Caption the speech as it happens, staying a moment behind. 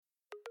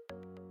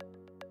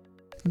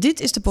Dit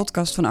is de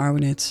podcast van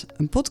Arbonet,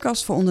 een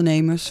podcast voor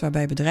ondernemers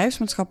waarbij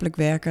bedrijfsmaatschappelijk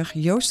werker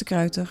Joost de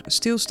Kruiter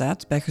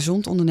stilstaat bij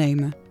gezond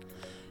ondernemen.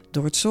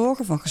 Door het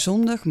zorgen van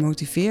gezonde,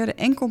 gemotiveerde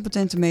en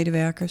competente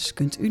medewerkers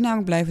kunt u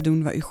namelijk blijven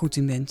doen waar u goed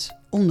in bent: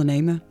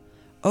 ondernemen.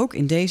 Ook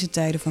in deze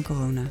tijden van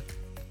corona.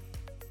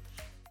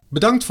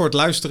 Bedankt voor het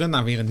luisteren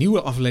naar weer een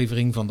nieuwe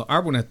aflevering van de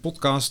Arbonet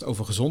podcast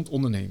over gezond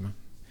ondernemen.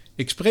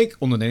 Ik spreek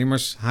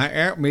ondernemers,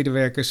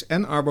 HR-medewerkers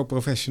en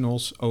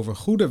Arbo-professionals over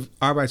goede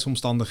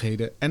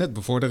arbeidsomstandigheden en het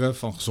bevorderen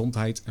van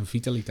gezondheid en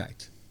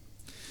vitaliteit.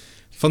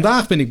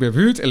 Vandaag ben ik bij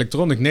Wuurt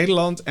Electronic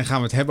Nederland en gaan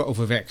we het hebben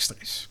over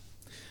werkstress.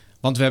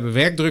 Want we hebben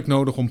werkdruk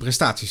nodig om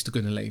prestaties te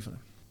kunnen leveren.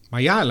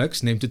 Maar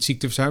jaarlijks neemt het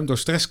ziekteverzuim door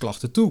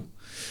stressklachten toe.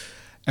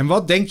 En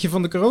wat denk je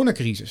van de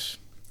coronacrisis?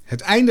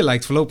 Het einde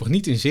lijkt voorlopig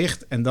niet in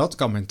zicht en dat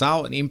kan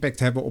mentaal een impact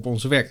hebben op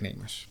onze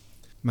werknemers.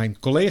 Mijn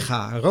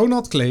collega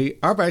Ronald Klee,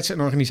 arbeids-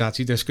 en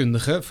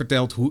organisatiedeskundige,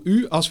 vertelt hoe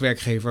u als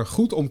werkgever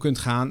goed om kunt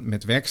gaan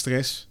met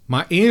werkstress.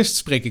 Maar eerst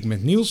spreek ik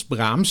met Niels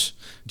Braams,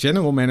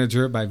 General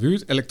Manager bij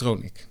Wuurt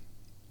Electronic.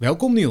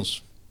 Welkom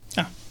Niels.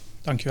 Ja,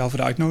 dankjewel voor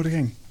de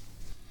uitnodiging.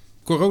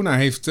 Corona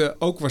heeft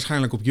ook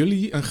waarschijnlijk op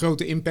jullie een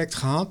grote impact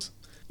gehad.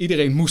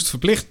 Iedereen moest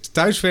verplicht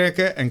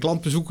thuiswerken en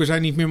klantbezoeken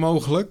zijn niet meer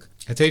mogelijk.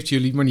 Het heeft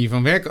jullie manier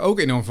van werken ook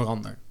enorm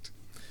veranderd.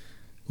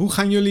 Hoe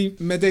gaan jullie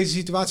met deze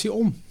situatie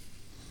om?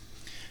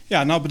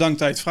 Ja, nou bedankt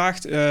dat je het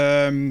vraagt.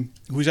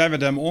 Hoe zijn we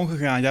daarmee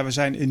omgegaan? Ja, we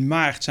zijn in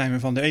maart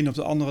van de ene op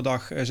de andere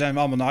dag zijn we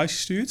allemaal naar huis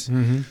gestuurd.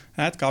 Mm-hmm.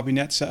 Het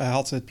kabinet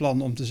had het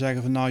plan om te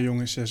zeggen van nou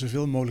jongens,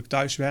 zoveel mogelijk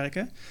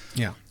thuiswerken.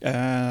 Ja.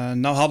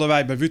 Nou hadden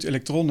wij bij Wuurt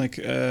Electronic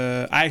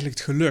eigenlijk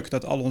het geluk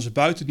dat al onze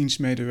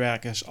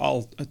buitendienstmedewerkers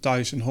al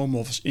thuis een home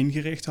office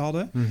ingericht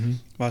hadden. Mm-hmm.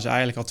 Waar ze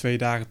eigenlijk al 2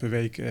 dagen per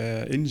week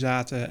in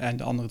zaten en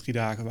de andere 3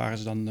 dagen waren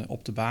ze dan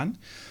op de baan.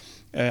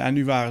 En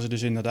nu waren ze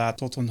dus inderdaad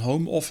tot een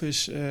home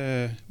office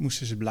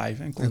moesten ze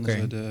blijven en konden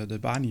ze de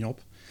baan niet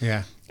op.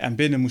 Ja. En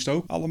binnen moest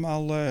ook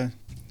allemaal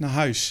naar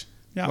huis.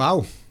 Ja.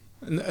 Wauw,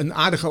 een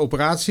aardige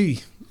operatie,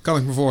 kan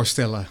ik me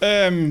voorstellen.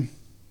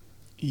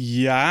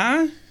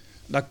 Ja,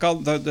 dat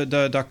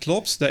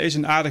klopt. Dat is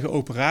een aardige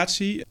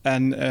operatie.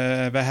 En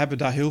wij hebben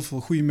daar heel veel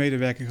goede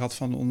medewerkers gehad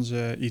van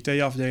onze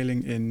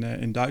IT-afdeling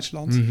in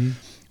Duitsland. Mm-hmm.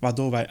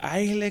 Waardoor wij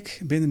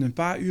eigenlijk binnen een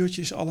paar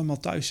uurtjes allemaal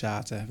thuis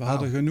zaten. We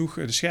hadden genoeg,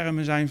 de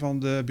schermen zijn van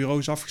de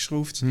bureaus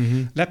afgeschroefd.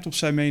 Mm-hmm. Laptops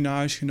zijn mee naar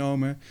huis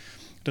genomen.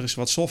 Er is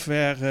wat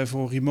software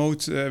voor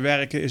remote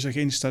werken is er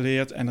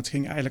geïnstalleerd. En dat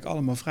ging eigenlijk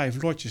allemaal vrij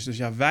vlotjes. Dus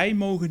ja, wij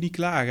mogen niet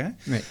klagen.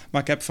 Nee.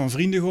 Maar ik heb van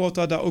vrienden gehoord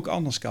dat dat ook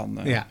anders kan.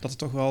 Ja. Dat er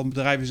toch wel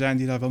bedrijven zijn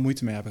die daar wel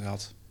moeite mee hebben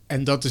gehad.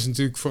 En dat is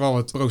natuurlijk vooral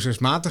het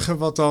procesmatige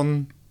wat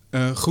dan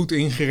goed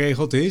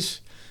ingeregeld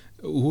is.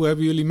 Hoe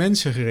hebben jullie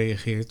mensen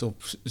gereageerd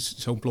op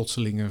zo'n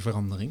plotselinge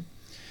verandering?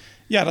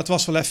 Ja, dat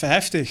was wel even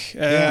heftig.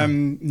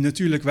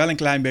 Natuurlijk wel een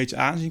klein beetje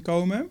aanzien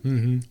komen.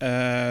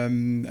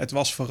 Mm-hmm. Het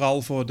was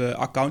vooral voor de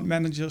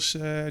accountmanagers,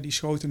 die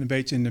schoten een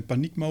beetje in de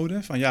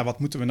paniekmode. Van ja, wat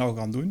moeten we nou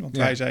gaan doen? Want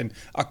wij zijn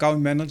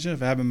accountmanager,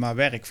 we hebben maar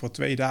werk voor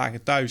 2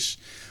 dagen thuis.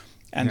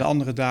 En de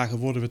andere dagen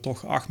worden we toch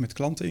geacht met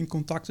klanten in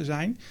contact te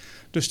zijn.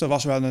 Dus er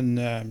was wel een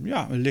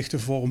lichte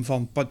vorm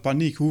van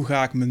paniek. Hoe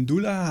ga ik mijn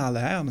doelen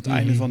halen aan het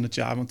einde van het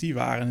jaar? Want die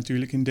waren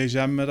natuurlijk in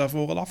december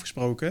daarvoor al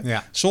afgesproken.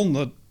 Ja.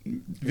 Zonder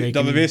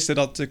dat we wisten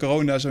dat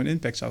corona zo'n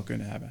impact zou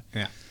kunnen hebben.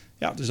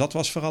 Ja, dus dat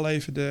was vooral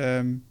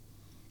even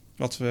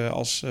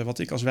wat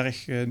ik als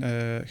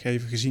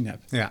werkgever gezien heb.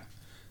 Ja.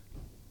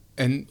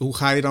 En hoe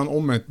ga je dan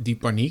om met die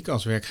paniek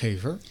als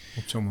werkgever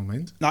op zo'n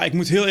moment? Nou, ik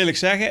moet heel eerlijk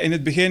zeggen, in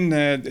het begin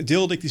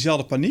deelde ik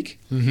diezelfde paniek.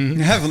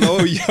 Mm-hmm.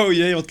 Van,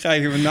 jee, wat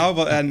krijgen we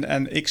nou?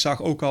 En ik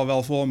zag ook al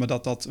wel voor me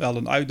dat wel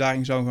een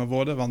uitdaging zou gaan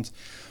worden. Want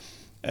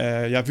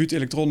Wuurt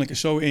Electronic is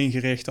zo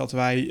ingericht dat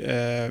wij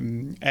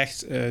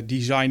echt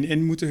design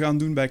in moeten gaan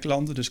doen bij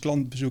klanten. Dus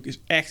klantbezoek is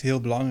echt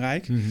heel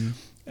belangrijk. Mm-hmm.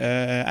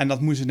 En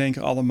dat moest in één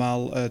keer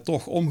allemaal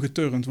toch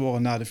omgeturnd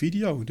worden naar de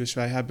video. Dus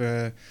wij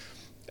hebben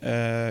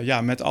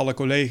met alle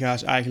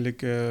collega's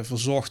eigenlijk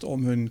verzocht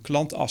om hun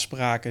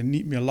klantafspraken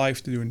niet meer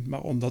live te doen,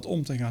 maar om dat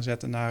om te gaan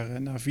zetten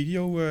naar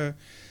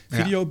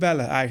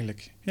videobellen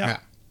eigenlijk.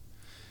 Ja.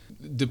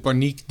 De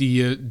paniek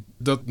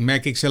dat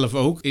merk ik zelf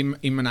ook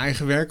in mijn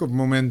eigen werk. Op het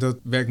moment dat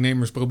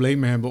werknemers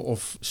problemen hebben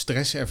of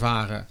stress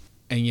ervaren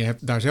en je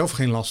hebt daar zelf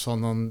geen last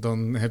van,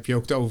 dan heb je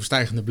ook de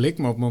overstijgende blik.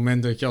 Maar op het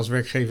moment dat je als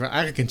werkgever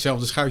eigenlijk in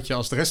hetzelfde schuitje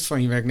als de rest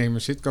van je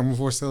werknemers zit, kan ik me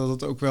voorstellen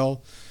dat het ook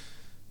wel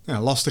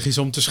lastig is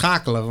om te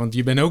schakelen. Want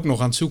je bent ook nog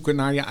aan het zoeken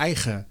naar je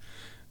eigen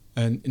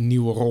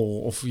nieuwe rol.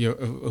 Of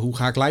hoe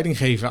ga ik leiding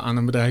geven aan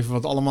een bedrijf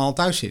wat allemaal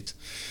thuis zit?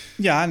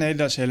 Ja, nee,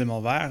 dat is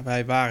helemaal waar.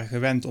 Wij waren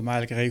gewend om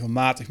eigenlijk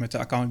regelmatig met de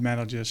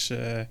accountmanagers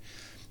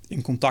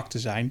in contact te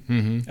zijn.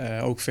 Mm-hmm.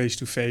 Ook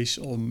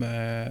face-to-face om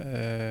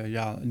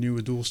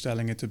nieuwe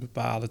doelstellingen te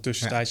bepalen,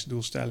 tussentijdse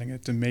doelstellingen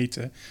te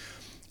meten.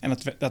 En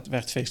dat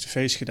werd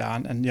face-to-face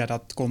gedaan. En ja,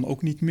 dat kon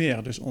ook niet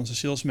meer. Dus onze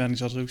sales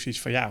manager had ook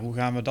zoiets van, hoe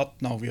gaan we dat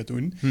nou weer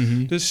doen?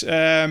 Mm-hmm. Dus,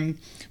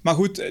 maar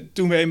goed,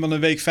 toen we eenmaal een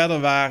week verder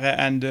waren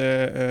en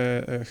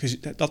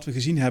dat we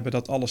gezien hebben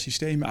dat alle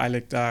systemen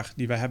eigenlijk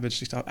die wij hebben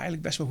zich daar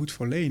eigenlijk best wel goed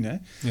voor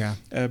lenen,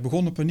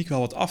 begon de paniek wel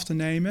wat af te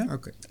nemen.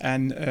 Okay.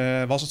 En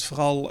was het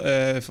vooral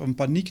van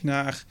paniek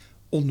naar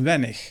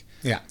onwennig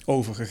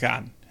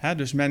overgegaan. Hè?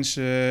 Dus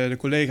de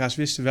collega's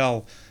wisten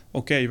wel,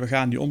 oké, we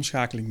gaan die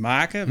omschakeling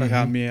maken. We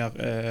gaan meer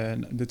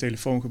de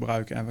telefoon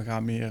gebruiken en we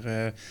gaan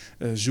meer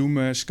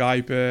zoomen,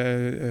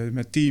 skypen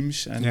met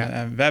Teams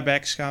en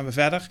WebEx gaan we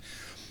verder.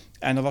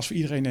 En dat was voor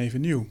iedereen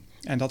even nieuw.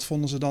 En dat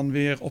vonden ze dan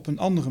weer op een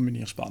andere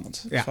manier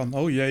spannend. Ja. Van,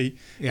 oh jee,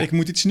 ik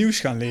moet iets nieuws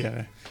gaan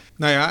leren.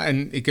 Nou ja,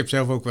 en ik heb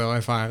zelf ook wel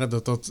ervaren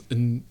dat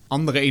een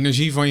andere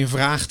energie van je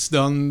vraagt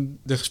dan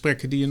de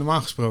gesprekken die je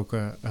normaal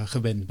gesproken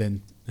gewend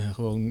bent.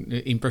 Gewoon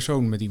in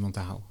persoon met iemand te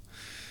houden.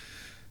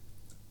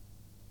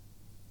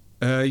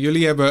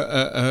 Jullie hebben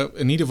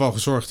in ieder geval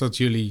gezorgd dat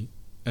jullie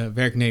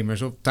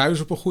werknemers thuis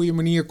op een goede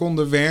manier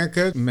konden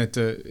werken met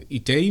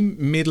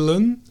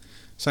IT-middelen.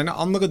 Zijn er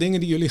andere dingen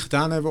die jullie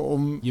gedaan hebben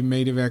om je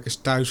medewerkers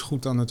thuis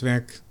goed aan het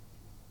werk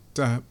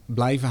te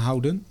blijven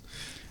houden?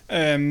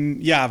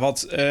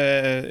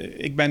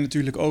 Ik ben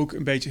natuurlijk ook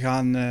een beetje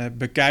gaan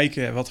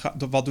bekijken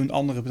wat doen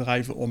andere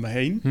bedrijven om me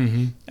heen.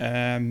 Mm-hmm.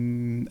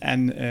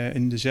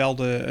 In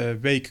dezelfde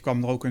week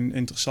kwam er ook een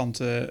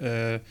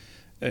interessante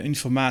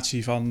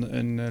informatie van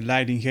een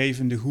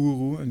leidinggevende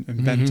goeroe,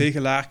 een Ben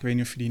Tegelaar. Ik weet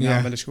niet of je die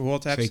naam wel eens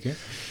gehoord hebt. Zeker.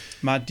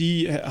 Maar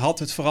die had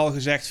het vooral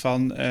gezegd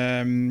van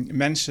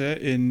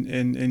mensen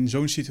in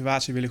zo'n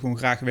situatie willen gewoon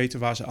graag weten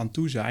waar ze aan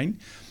toe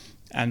zijn.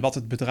 En wat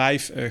het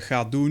bedrijf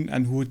gaat doen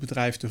en hoe het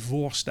bedrijf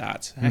ervoor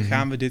staat. Mm-hmm.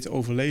 Gaan we dit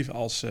overleven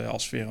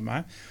als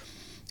firma?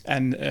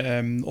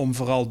 En om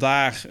vooral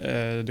daar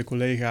de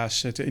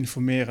collega's te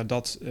informeren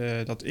dat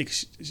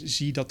ik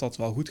zie dat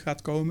wel goed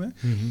gaat komen.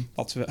 Mm-hmm.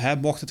 Dat we,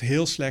 mocht het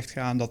heel slecht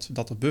gaan,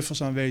 dat er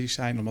buffers aanwezig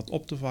zijn om dat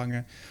op te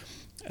vangen.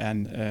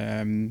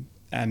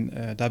 En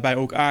daarbij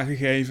ook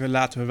aangegeven,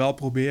 laten we wel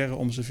proberen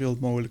om zoveel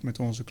mogelijk met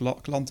onze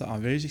klanten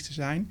aanwezig te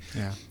zijn.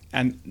 Ja.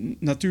 En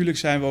natuurlijk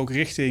zijn we ook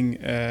richting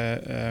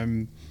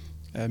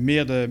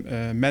meer de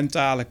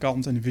mentale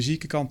kant en de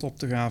fysieke kant op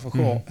te gaan.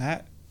 Van,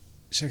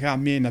 ze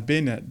gaan meer naar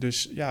binnen.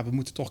 Dus we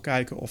moeten toch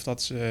kijken of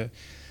dat ze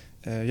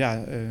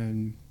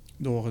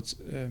door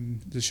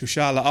de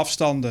sociale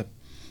afstanden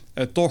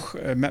toch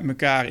met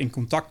elkaar in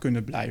contact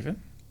kunnen blijven.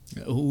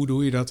 Hoe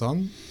doe je dat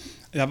dan?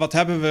 Ja, wat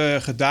hebben we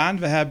gedaan?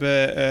 We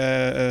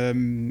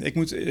hebben, ik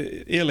moet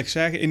eerlijk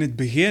zeggen, in het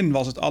begin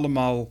was het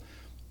allemaal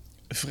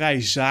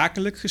vrij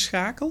zakelijk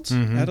geschakeld.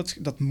 Mm-hmm.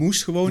 Dat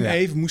moest gewoon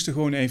even. We moesten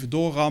gewoon even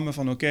doorrammen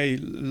van oké,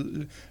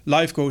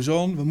 life goes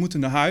on. We moeten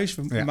naar huis,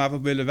 maar we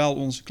willen wel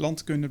onze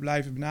klanten kunnen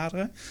blijven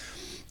benaderen.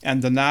 En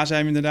daarna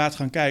zijn we inderdaad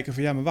gaan kijken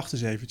van maar wacht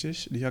eens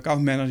eventjes. Die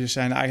accountmanagers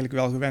zijn eigenlijk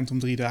wel gewend om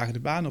 3 dagen de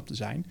baan op te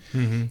zijn.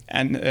 Mm-hmm.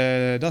 En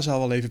dat is al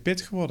wel even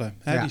pittig geworden.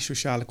 Ja. Die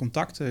sociale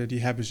contacten,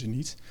 die hebben ze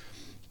niet.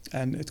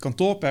 En het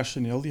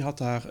kantoorpersoneel, die had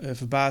daar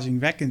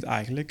verbazingwekkend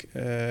eigenlijk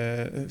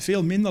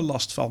veel minder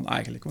last van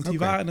eigenlijk. Want die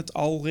waren het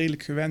al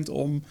redelijk gewend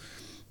om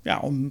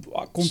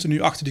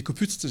continu achter die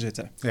computer te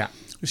zitten. Ja.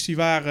 Dus die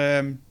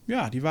waren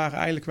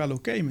eigenlijk wel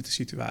oké met de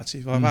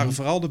situatie. Er waren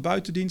vooral de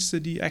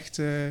buitendiensten die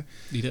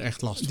er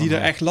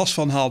echt last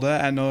van hadden.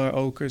 En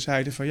ook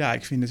zeiden van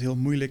ik vind het heel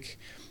moeilijk.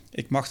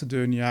 Ik mag de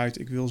deur niet uit,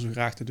 ik wil zo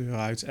graag de deur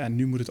uit. En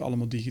nu moet het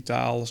allemaal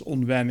digitaal, dat is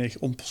onwennig,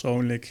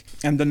 onpersoonlijk.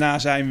 En daarna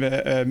zijn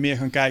we meer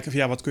gaan kijken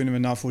van wat kunnen we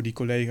nou voor die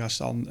collega's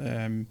dan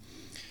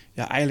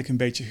eigenlijk een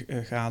beetje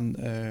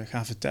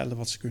gaan vertellen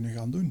wat ze kunnen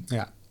gaan doen.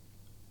 Ja.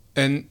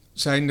 En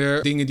zijn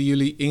er dingen die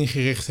jullie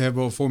ingericht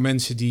hebben voor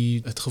mensen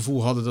die het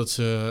gevoel hadden dat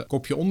ze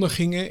kopje onder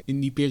gingen in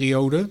die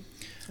periode?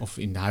 Of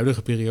in de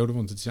huidige periode,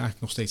 want het is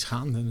eigenlijk nog steeds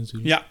gaande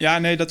natuurlijk. Ja,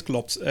 nee, dat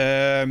klopt.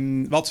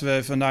 Wat we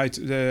vanuit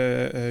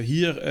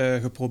hier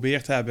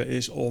geprobeerd hebben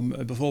is om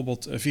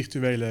bijvoorbeeld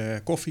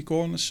virtuele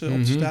koffiecorners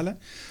op te stellen.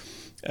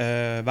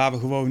 Waar we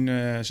gewoon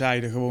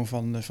zeiden,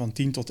 van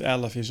 10 tot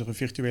 11 is er een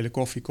virtuele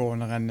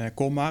koffiecorner en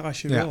kom maar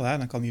als je wil. Hè?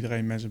 Dan kan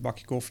iedereen met zijn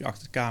bakje koffie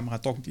achter de camera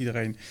toch met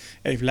iedereen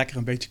even lekker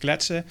een beetje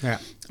kletsen. Ja.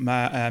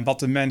 Maar wat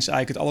de mensen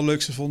eigenlijk het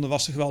allerleukste vonden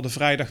was toch wel de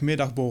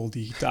vrijdagmiddagborrel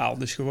digitaal.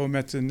 Dus gewoon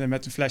met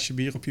een flesje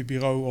bier op je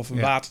bureau of een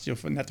watertje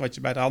of net wat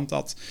je bij de hand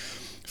had.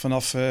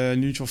 Vanaf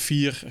een uurtje of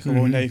 4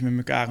 gewoon even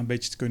met elkaar een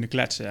beetje te kunnen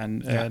kletsen.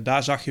 En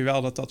daar zag je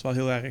wel dat wel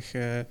heel erg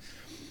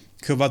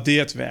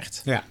gewaardeerd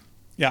werd. Ja.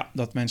 Ja,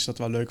 dat mensen dat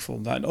wel leuk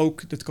vonden. En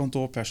ook het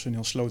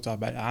kantoorpersoneel sloot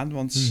daarbij aan.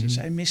 Want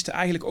zij misten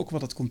eigenlijk ook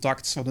wat het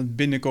contact van een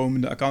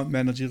binnenkomende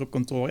accountmanager op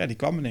kantoor. Ja, die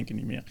kwam in één keer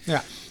niet meer.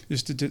 Ja.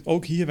 Dus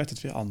ook hier werd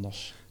het weer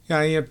anders. Ja,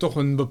 je hebt toch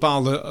een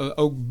bepaalde,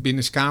 ook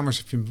binnenskamers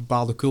heb je een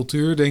bepaalde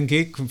cultuur, denk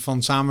ik,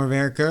 van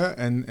samenwerken.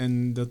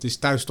 En dat is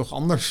thuis toch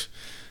anders.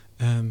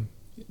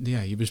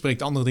 je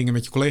bespreekt andere dingen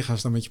met je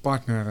collega's dan met je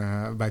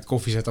partner bij het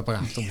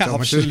koffiezetapparaat. Ja,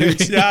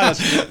 absoluut.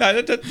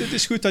 Dat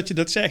is goed dat je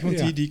dat zegt,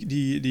 want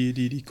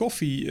die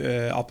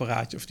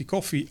koffieapparaatjes of die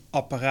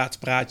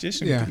koffieapparaatpraatjes,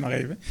 noem ik het maar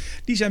even,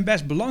 die zijn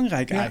best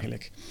belangrijk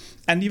eigenlijk.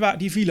 En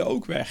die vielen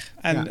ook weg.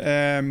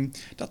 En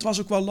dat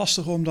was ook wel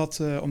lastig om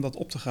dat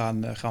op te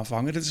gaan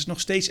vangen. Dat is nog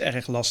steeds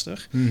erg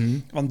lastig.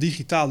 Mm-hmm. Want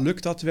digitaal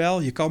lukt dat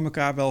wel. Je kan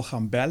elkaar wel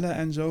gaan bellen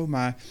en zo.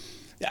 Maar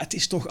het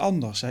is toch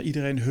anders. Hè?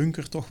 Iedereen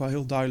hunkert toch wel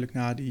heel duidelijk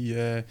naar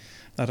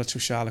dat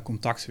sociale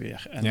contact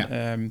weer.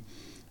 En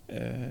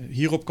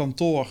hier op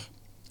kantoor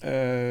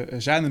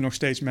zijn er nog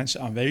steeds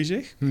mensen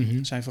aanwezig. Mm-hmm.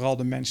 Het zijn vooral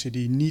de mensen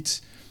die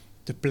niet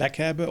de plek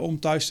hebben om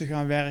thuis te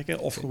gaan werken.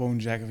 Of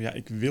gewoon zeggen van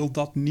ik wil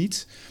dat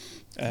niet.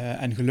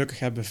 En gelukkig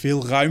hebben we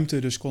veel ruimte,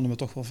 dus konden we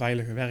toch wel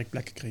veilige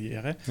werkplekken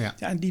creëren. Ja,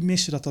 en die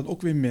missen dat dan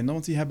ook weer minder,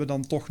 want die hebben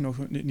dan toch nog,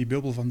 in die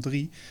bubbel van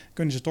 3,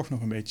 kunnen ze toch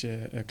nog een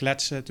beetje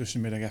kletsen,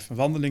 tussenmiddag even een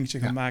wandelingetje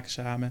gaan maken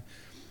samen.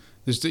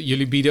 Dus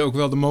jullie bieden ook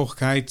wel de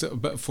mogelijkheid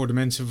voor de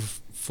mensen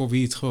voor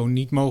wie het gewoon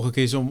niet mogelijk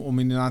is om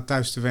inderdaad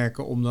thuis te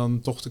werken, om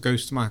dan toch de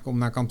keuze te maken om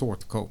naar kantoor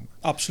te komen.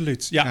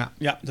 Absoluut, ja.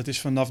 Dat is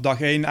vanaf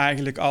dag 1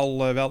 eigenlijk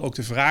al wel ook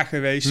de vraag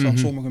geweest van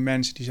sommige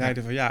mensen die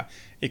zeiden van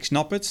ik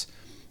snap het.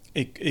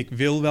 Ik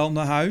wil wel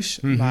naar huis,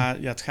 maar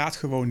het gaat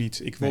gewoon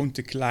niet. Ik woon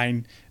te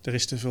klein, er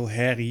is te veel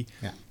herrie,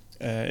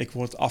 ik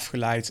word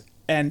afgeleid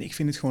en ik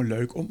vind het gewoon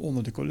leuk om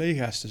onder de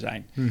collega's te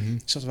zijn. Mm-hmm.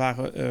 Dus dat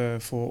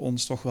waren voor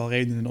ons toch wel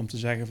redenen om te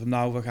zeggen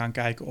van we gaan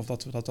kijken of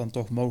dat we dat dan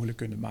toch mogelijk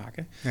kunnen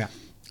maken. Ja.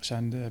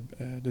 Zijn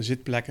de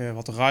zitplekken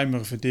wat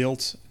ruimer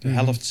verdeeld. De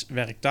helft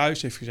werkt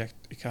thuis, heeft gezegd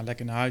ik ga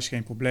lekker naar huis,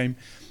 geen probleem.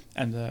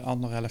 En de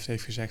andere helft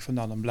heeft gezegd van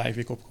dan blijf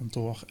ik op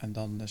kantoor en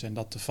dan zijn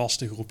dat de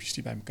vaste groepjes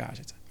die bij elkaar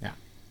zitten. Ja.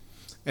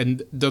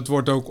 En dat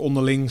wordt ook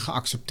onderling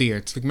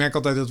geaccepteerd. Ik merk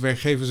altijd dat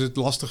werkgevers het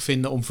lastig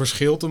vinden om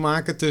verschil te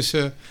maken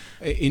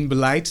in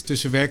beleid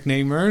tussen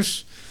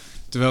werknemers.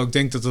 Terwijl ik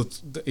denk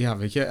dat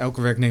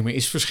elke werknemer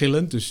is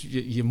verschillend. Dus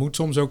je moet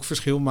soms ook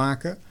verschil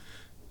maken.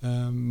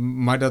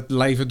 Maar dat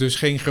levert dus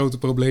geen grote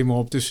problemen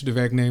op tussen de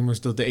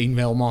werknemers dat de een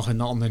wel mag en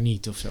de ander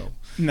niet of zo.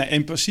 Nee,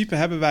 in principe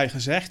hebben wij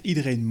gezegd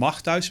iedereen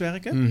mag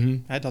thuiswerken.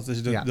 Mm-hmm.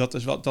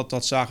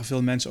 Dat zagen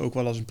veel mensen ook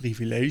wel als een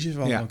privilege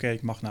van oké,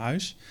 ik mag naar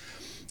huis.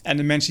 En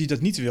de mensen die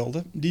dat niet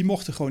wilden, die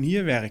mochten gewoon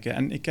hier werken.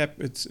 En ik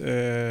heb het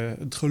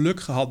geluk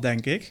gehad,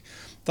 denk ik,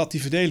 dat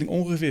die verdeling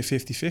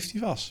ongeveer 50-50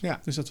 was.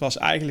 Ja. Dus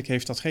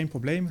heeft dat geen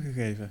problemen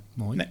gegeven.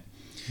 Mooi. Nee.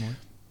 Mooi.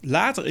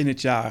 Later in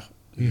het jaar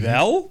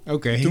wel.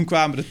 Okay. Toen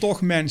kwamen er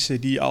toch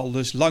mensen die al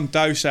dus lang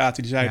thuis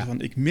zaten. Die zeiden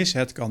van ik mis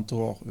het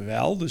kantoor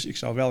wel. Dus ik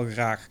zou wel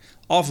graag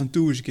af en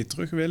toe eens een keer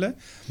terug willen.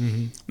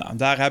 Mm-hmm. Nou, en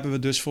daar hebben we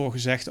dus voor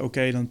gezegd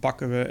oké, dan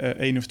pakken we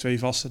 1 of 2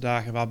 vaste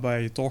dagen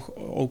waarbij je toch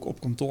ook op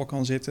kantoor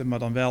kan zitten. Maar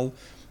dan wel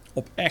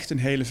op echt een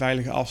hele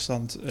veilige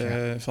afstand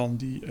van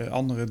die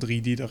andere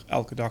 3 die er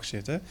elke dag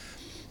zitten.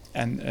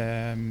 En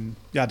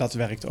dat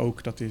werkt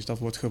ook. Dat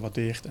wordt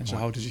gewaardeerd. En ze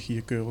houden zich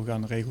hier keurig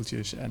aan de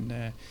regeltjes. En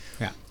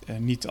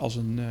niet als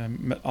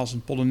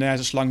een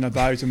Polonaise slang naar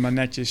buiten, maar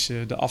netjes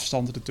de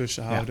afstanden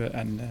ertussen houden.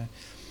 En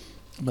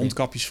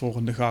mondkapjes voor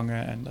in de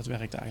gangen. En dat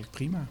werkt eigenlijk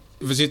prima.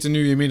 We zitten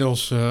nu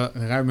inmiddels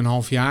ruim een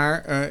half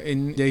jaar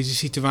in deze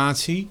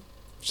situatie.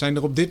 Zijn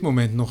er op dit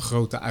moment nog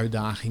grote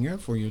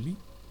uitdagingen voor jullie?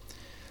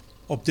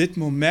 Op dit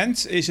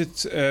moment is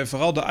het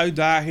vooral de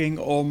uitdaging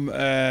om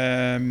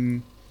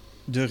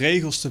de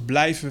regels te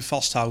blijven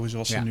vasthouden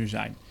zoals ze nu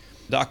zijn.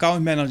 De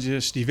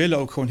accountmanagers die willen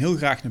ook gewoon heel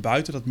graag naar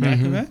buiten, dat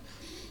merken we.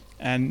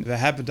 En we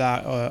hebben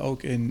daar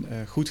ook in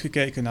goed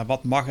gekeken naar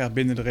wat mag er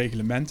binnen de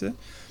reglementen.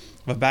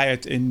 Waarbij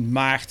het in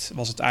maart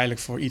was het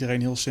eigenlijk voor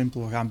iedereen heel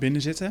simpel, we gaan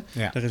binnen zitten.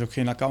 Ja. Er is ook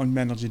geen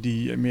accountmanager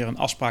die meer een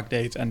afspraak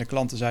deed en de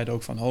klanten zeiden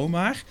ook van ho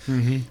maar.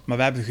 Mm-hmm. Maar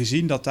we hebben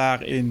gezien dat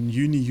daar in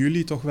juni,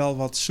 juli toch wel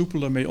wat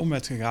soepeler mee om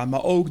werd gegaan,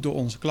 maar ook door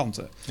onze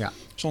klanten. Ja.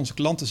 Dus onze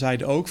klanten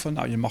zeiden ook van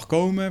nou je mag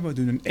komen, we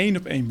doen een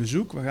 1-op-1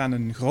 bezoek, we gaan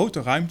in een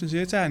grote ruimte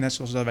zitten en net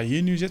zoals dat wij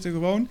hier nu zitten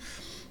gewoon,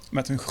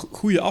 met een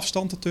goede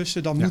afstand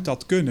ertussen, dan moet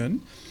dat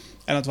kunnen.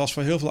 En dat was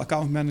voor heel veel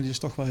accountmanagers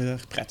toch wel heel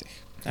erg prettig.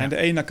 Ja. En de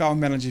ene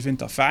accountmanager vindt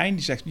dat fijn.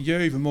 Die zegt,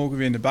 we mogen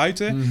weer naar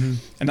buiten. Mm-hmm.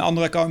 En de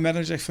andere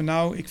accountmanager zegt van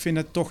nou, ik vind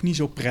het toch niet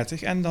zo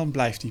prettig. En dan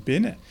blijft hij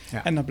binnen.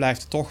 Ja. En dan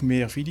blijft er toch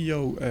meer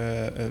video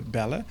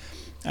bellen.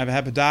 En we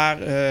hebben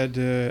daar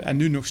en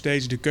nu nog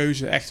steeds de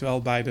keuze echt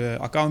wel bij de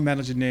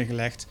accountmanager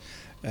neergelegd.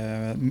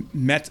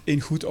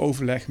 In goed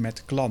overleg met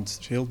de klant.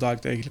 Dus heel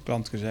duidelijk tegen de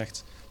klant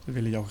gezegd, we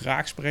willen jou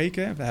graag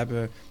spreken. We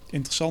hebben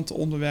interessante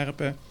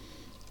onderwerpen.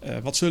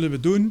 Wat zullen we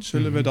doen?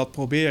 Zullen we dat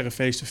proberen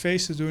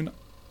face-to-face te doen?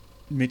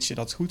 Mits je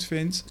dat goed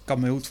vindt. Ik kan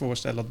me goed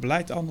voorstellen dat het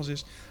beleid anders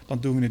is. Dan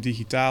doen we het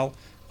digitaal.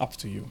 Up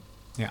to you.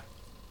 Ja.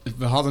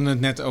 We hadden het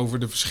net over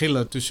de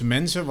verschillen tussen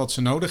mensen. Wat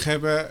ze nodig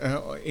hebben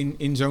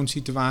in zo'n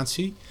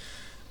situatie.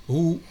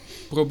 Hoe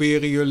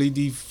proberen jullie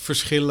die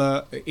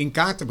verschillen in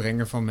kaart te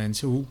brengen van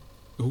mensen?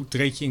 hoe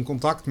treed je in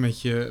contact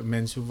met je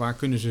mensen? Waar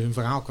kunnen ze hun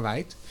verhaal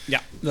kwijt?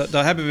 Ja,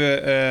 daar hebben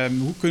we...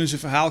 hoe kunnen ze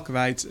verhaal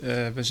kwijt?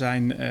 We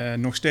zijn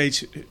nog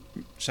steeds...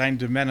 zijn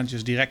de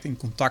managers direct in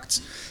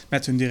contact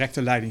met hun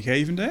directe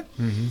leidinggevende.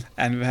 Mm-hmm.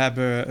 En we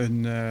hebben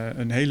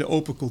een hele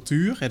open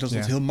cultuur. Dat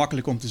is heel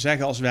makkelijk om te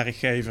zeggen als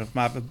werkgever.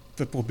 Maar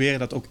we proberen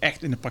dat ook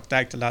echt in de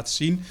praktijk te laten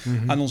zien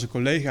aan onze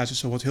collega's.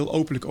 Dus er wordt heel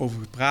openlijk over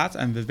gepraat.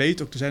 En we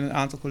weten ook, er zijn een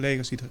aantal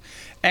collega's die er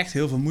echt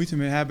heel veel moeite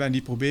mee hebben. En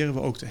die proberen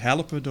we ook te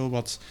helpen door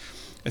wat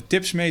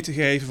tips mee te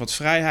geven, wat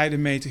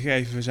vrijheden mee te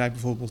geven. We zijn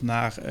bijvoorbeeld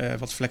naar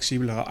wat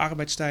flexibelere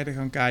arbeidstijden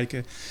gaan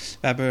kijken.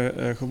 We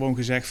hebben gewoon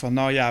gezegd van,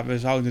 nou ja, we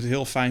zouden het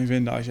heel fijn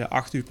vinden als je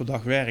 8 uur per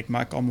dag werkt.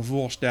 Maar ik kan me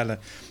voorstellen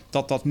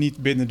dat dat niet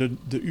binnen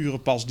de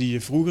uren past die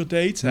je vroeger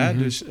deed. Mm-hmm. Hè?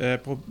 Dus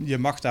je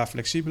mag daar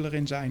flexibeler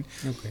in zijn.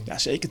 Okay. Ja,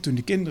 zeker toen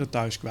de kinderen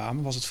thuis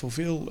kwamen, was het voor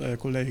veel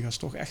collega's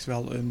toch echt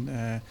wel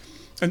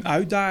een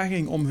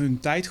uitdaging om hun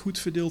tijd goed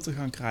verdeeld te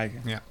gaan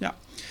krijgen. Ja.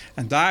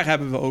 En daar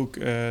hebben we ook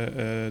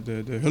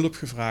de hulp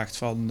gevraagd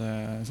van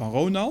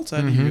Ronald,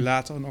 die jullie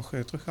later nog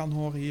terug gaan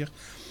horen hier.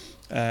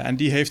 En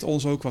die heeft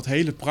ons ook wat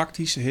hele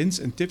praktische hints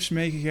en tips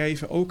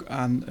meegegeven, ook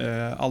aan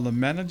alle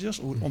managers,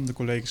 om de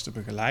collega's te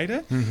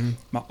begeleiden. Mm-hmm.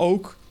 Maar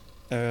ook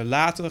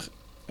later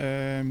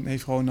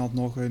heeft Ronald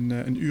nog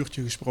een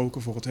uurtje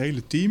gesproken voor het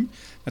hele team,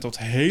 met wat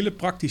hele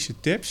praktische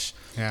tips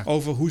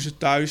over hoe ze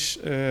thuis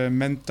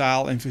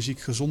mentaal en fysiek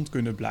gezond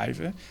kunnen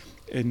blijven.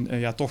 In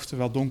toch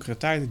wel donkere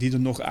tijden die er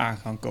nog aan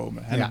gaan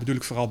komen. En dat bedoel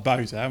ik vooral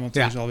buiten. Want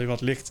er is alweer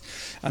wat licht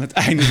aan het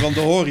einde van de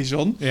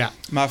horizon. Ja.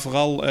 Maar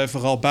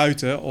vooral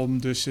buiten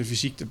om dus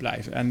fysiek te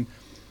blijven. En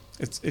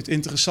het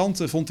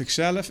interessante vond ik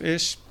zelf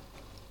is,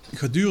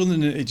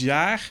 gedurende het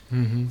jaar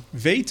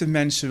weten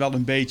mensen wel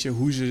een beetje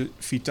hoe ze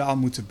vitaal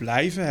moeten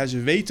blijven. Ze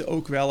weten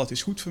ook wel, het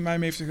is goed voor mij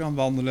om even te gaan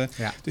wandelen.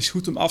 Ja. Het is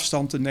goed om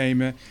afstand te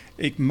nemen.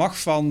 Ik mag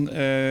van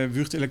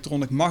Würth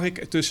Electronic, mag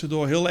ik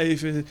tussendoor heel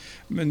even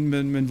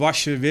mijn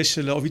wasje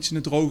wisselen of iets in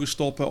de droger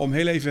stoppen om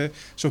heel even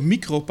zo'n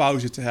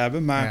micropauze te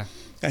hebben. Maar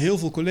heel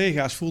veel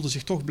collega's voelden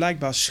zich toch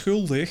blijkbaar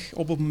schuldig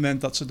op het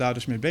moment dat ze daar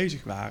dus mee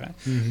bezig waren.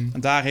 Mm-hmm.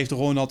 En daar heeft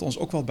Ronald ons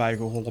ook wel bij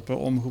geholpen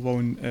om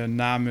gewoon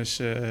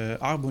namens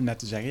Arbonet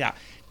te zeggen,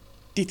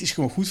 dit is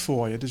gewoon goed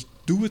voor je, dus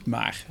doe het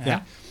maar.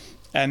 Ja.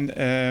 En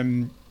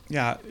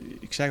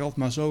ik zeg altijd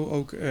maar zo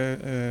ook,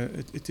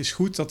 het is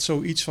goed dat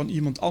zoiets van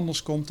iemand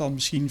anders komt dan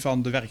misschien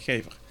van de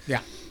werkgever.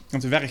 Ja.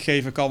 Want de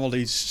werkgever kan wel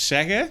iets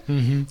zeggen,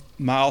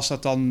 maar als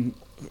dat dan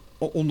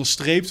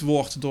onderstreept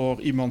wordt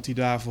door iemand die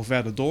daarvoor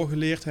verder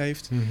doorgeleerd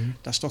heeft,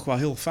 dat is toch wel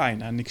heel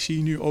fijn. En ik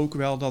zie nu ook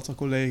wel dat er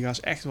collega's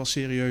echt wel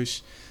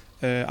serieus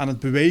aan het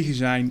bewegen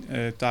zijn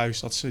thuis.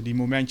 Dat ze die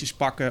momentjes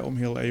pakken om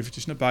heel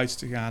eventjes naar buiten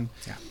te gaan.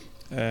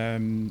 Ja.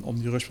 Om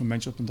die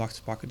rustmomentjes op een dag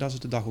te pakken. Dat ze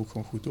de dag ook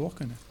gewoon goed door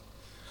kunnen.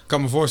 Ik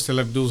kan me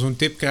voorstellen, zo'n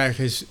tip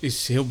krijgen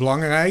is heel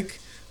belangrijk.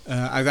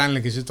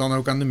 Uiteindelijk is het dan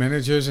ook aan de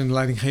managers en de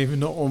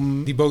leidinggevenden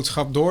om die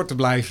boodschap door te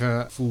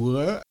blijven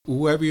voeren.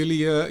 Hoe hebben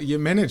jullie je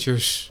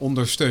managers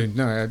ondersteund?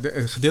 Nou,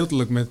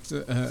 gedeeltelijk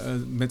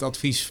met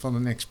advies van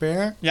een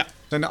expert. Ja.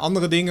 Zijn er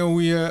andere dingen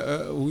hoe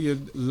je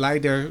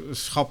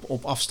leiderschap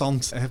op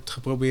afstand hebt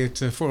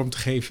geprobeerd vorm te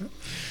geven?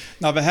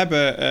 Nou, we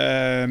hebben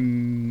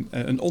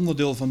een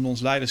onderdeel van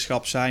ons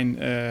leiderschap zijn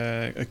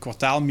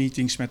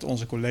kwartaalmeetings met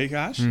onze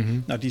collega's.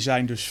 Mm-hmm. Nou, die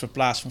zijn dus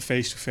verplaatst van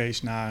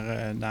face-to-face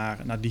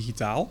naar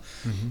digitaal.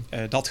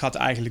 Mm-hmm. Dat gaat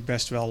eigenlijk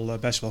best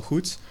wel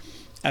goed.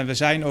 En we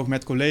zijn ook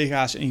met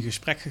collega's in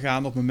gesprek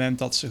gegaan op het moment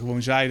dat ze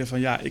gewoon zeiden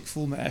van ik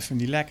voel me even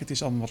niet lekker, het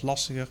is allemaal wat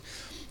lastiger.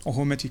 Om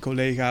gewoon met die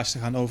collega's te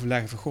gaan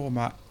overleggen van goh,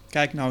 maar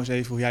kijk nou eens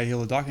even hoe jij de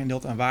hele dag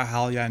indeelt en waar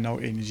haal jij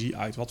nou energie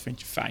uit? Wat vind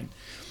je fijn?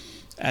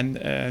 En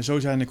zo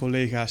zijn er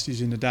collega's die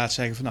dus inderdaad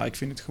zeggen van ik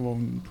vind het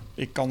gewoon,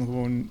 ik kan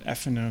gewoon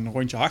even een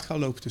rondje hard gaan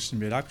lopen tussen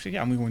de middag. Ik zeg,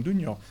 moet je gewoon doen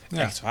joh.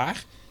 Ja. Echt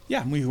waar?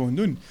 Ja, moet je gewoon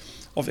doen.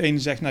 Of de ene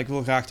zegt, ik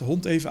wil graag de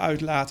hond even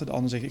uitlaten. De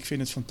ander zegt, ik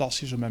vind het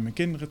fantastisch om met mijn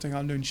kinderen te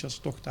gaan lunchen als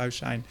ze toch thuis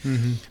zijn.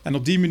 Mm-hmm. En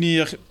op die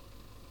manier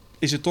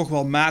is het toch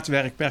wel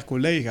maatwerk per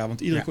collega.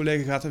 Want iedere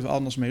collega gaat er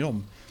anders mee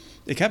om.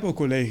 Ik heb ook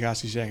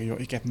collega's die zeggen, joh,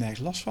 ik heb nergens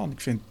last van.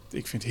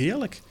 Ik vind het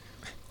heerlijk.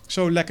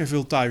 Zo lekker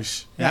veel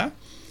thuis. Ja.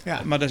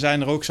 Ja. Maar er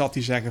zijn er ook zat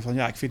die zeggen van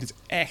ik vind het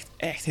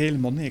echt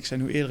helemaal niks. En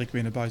hoe eerder ik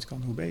weer naar buiten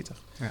kan, hoe beter.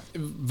 Ja.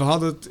 We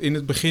hadden het in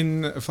het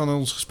begin van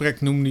ons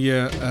gesprek, noemde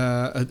je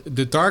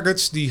de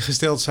targets die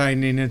gesteld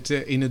zijn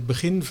in het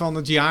begin van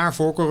het jaar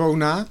voor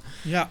corona.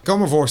 Ja. Ik kan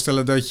me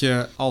voorstellen dat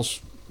je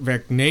als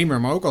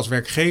werknemer, maar ook als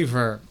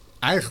werkgever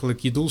eigenlijk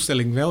je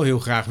doelstelling wel heel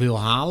graag wil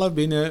halen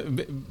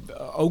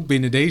ook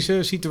binnen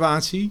deze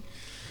situatie.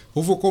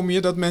 Hoe voorkom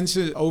je dat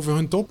mensen over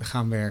hun top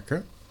gaan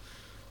werken?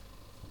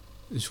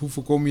 Dus hoe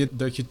voorkom je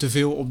dat je te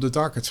veel op de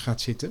targets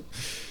gaat zitten?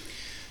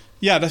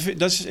 Ja,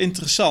 dat is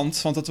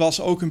interessant. Want dat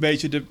was ook een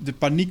beetje de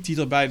paniek die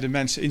er bij de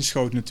mensen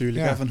inschoot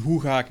natuurlijk. Ja. Hè, van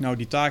hoe ga ik nou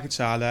die targets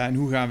halen en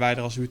hoe gaan wij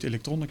er als Würth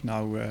Electronic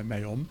nou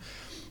mee om?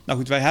 Nou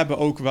goed, wij hebben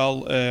ook wel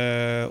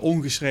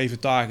ongeschreven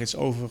targets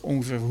over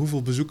ongeveer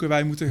hoeveel bezoeken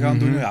wij moeten gaan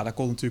doen. Ja, daar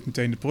komt natuurlijk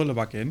meteen de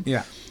prullenbak in.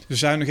 Ja. Dus we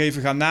zijn nog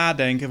even gaan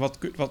nadenken,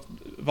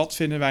 wat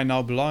vinden wij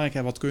nou belangrijk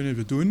en wat kunnen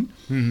we doen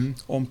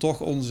om toch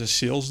onze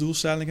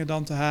salesdoelstellingen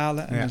dan te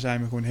halen. En dan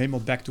zijn we gewoon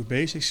helemaal back to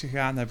basics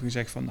gegaan. Dan hebben we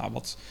gezegd van, nou,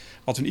 wat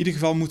we in ieder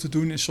geval moeten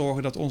doen is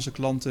zorgen dat onze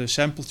klanten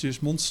sampletjes,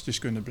 monstertjes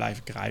kunnen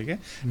blijven krijgen.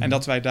 En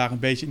dat wij daar een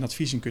beetje een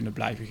advies in kunnen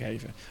blijven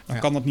geven. Dan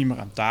kan dat niet meer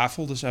aan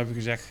tafel. Dus hebben we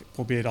gezegd,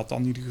 probeer dat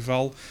dan in ieder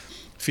geval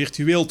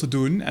virtueel te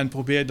doen. En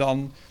probeer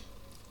dan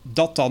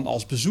dat dan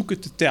als bezoeken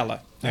te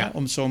tellen. Ja.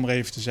 Om het zo maar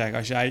even te zeggen.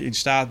 Als jij in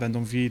staat bent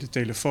om via de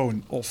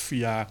telefoon of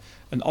via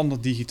een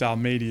ander digitaal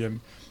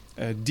medium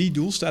die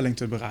doelstelling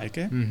te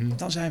bereiken,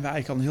 dan zijn we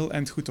eigenlijk al een heel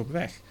eind goed op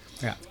weg.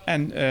 Ja.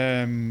 En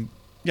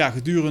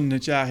gedurende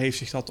het jaar heeft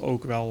zich dat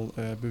ook wel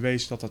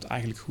bewezen dat dat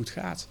eigenlijk goed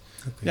gaat.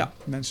 Okay. Ja,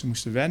 mensen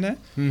moesten wennen,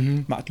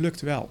 maar het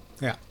lukt wel.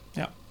 Ja.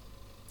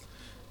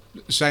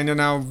 Zijn er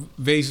nou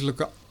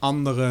wezenlijke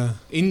andere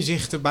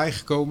inzichten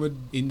bijgekomen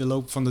in de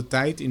loop van de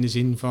tijd? In de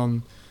zin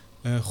van,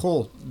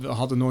 we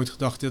hadden nooit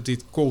gedacht dat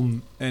dit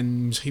kon.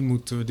 En misschien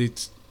moeten we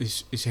dit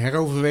eens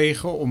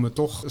heroverwegen om het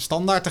toch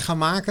standaard te gaan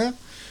maken?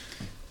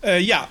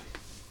 Ja,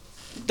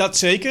 dat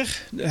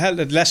zeker.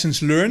 Het lessons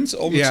learned,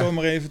 om het zo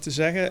maar even te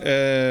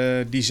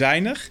zeggen, die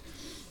zijn er.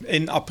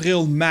 In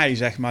april, mei,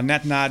 zeg maar,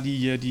 net na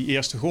die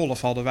eerste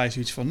golf hadden wij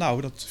zoiets van,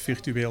 nou, dat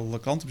virtueel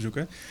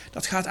klantenbezoeken,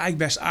 dat gaat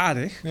eigenlijk best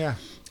aardig. Ja.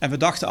 En we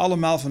dachten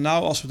allemaal van,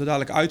 nou, als we er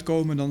dadelijk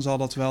uitkomen, dan zal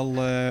dat wel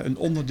een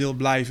onderdeel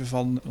blijven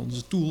van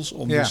onze tools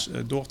om dus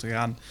door te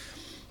gaan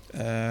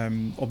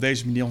op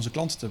deze manier onze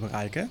klanten te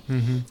bereiken.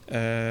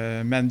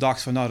 Men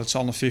dacht van, nou, dat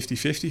zal een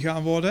 50-50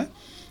 gaan worden.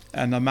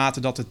 En naarmate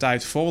dat de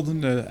tijd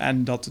vorderde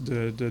en dat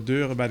de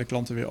deuren bij de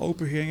klanten weer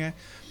open gingen,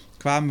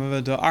 kwamen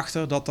we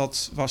erachter dat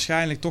dat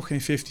waarschijnlijk toch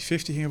geen 50-50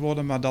 ging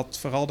worden, maar dat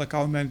vooral de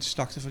accountmanagers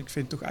dachten van, ik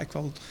vind het toch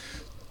eigenlijk wel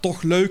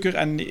toch leuker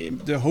en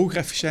de hogere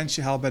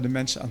efficiëntie haalt bij de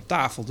mensen aan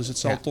tafel. Dus het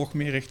zal toch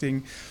meer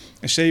richting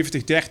een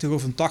 70-30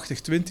 of een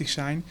 80-20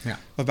 zijn. Ja.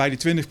 Waarbij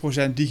die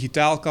 20%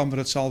 digitaal kan, maar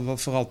dat zal wel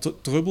vooral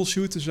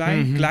troubleshooten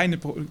zijn. Kleine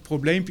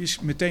probleempjes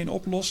meteen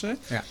oplossen.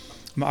 Ja.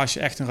 Maar als je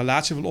echt een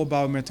relatie wil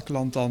opbouwen met de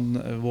klant,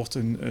 dan wordt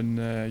een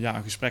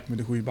gesprek met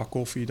een goede bak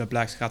koffie,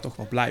 gaat toch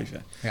wel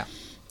blijven. Ja.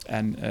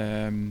 En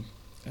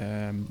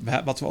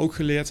wat we ook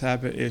geleerd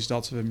hebben, is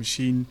dat we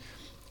misschien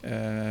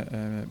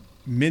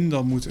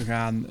minder moeten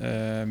gaan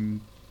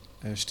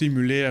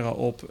stimuleren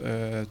op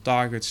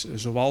targets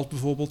zoals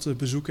bijvoorbeeld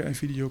bezoeken en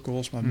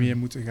videocalls, maar meer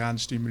moeten gaan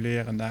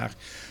stimuleren naar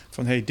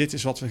van, hey, dit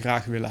is wat we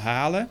graag willen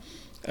halen.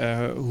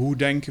 Hoe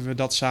denken we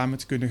dat samen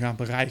te kunnen gaan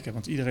bereiken?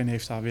 Want iedereen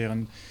heeft daar weer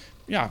een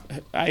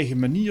eigen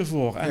manier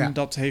voor. En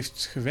dat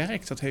heeft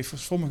gewerkt. Dat heeft voor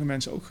sommige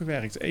mensen ook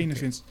gewerkt. De ene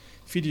vindt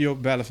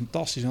videobellen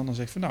fantastisch. De ander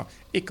zegt van, nou,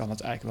 ik kan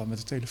het eigenlijk wel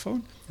met de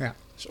telefoon. Ja. Dat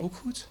is ook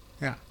goed.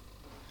 Ja.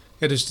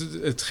 Ja, dus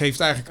het geeft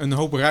eigenlijk een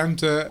hoop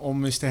ruimte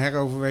om eens te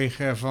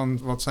heroverwegen van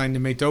wat zijn de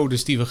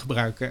methodes die we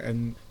gebruiken.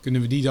 En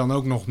kunnen we die dan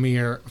ook nog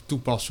meer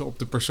toepassen op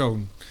de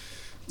persoon?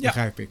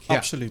 Begrijp ik. Ja,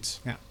 absoluut.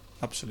 Ja.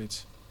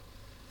 Absoluut.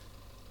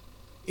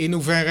 In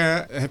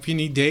hoeverre heb je een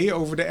idee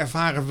over de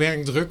ervaren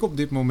werkdruk op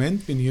dit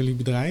moment binnen jullie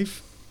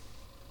bedrijf?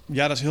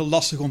 Ja, dat is heel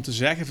lastig om te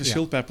zeggen.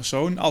 Verschilt per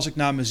persoon. Als ik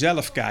naar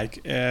mezelf kijk.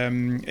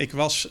 Ik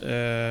was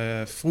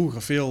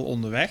vroeger veel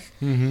onderweg.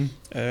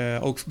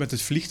 Ook met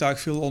het vliegtuig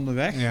veel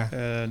onderweg. Ja.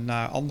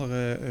 Naar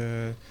andere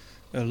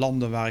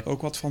landen waar ik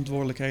ook wat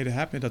verantwoordelijkheden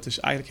heb. Dat is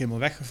eigenlijk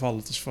helemaal weggevallen.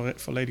 Het is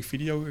volledig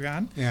video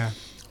gegaan. Ja.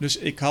 Dus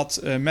ik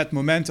had met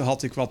momenten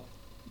had ik wat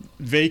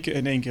weken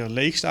in één keer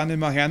leeg staan in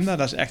mijn agenda.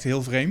 Dat is echt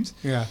heel vreemd.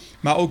 Ja.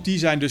 Maar ook die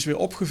zijn dus weer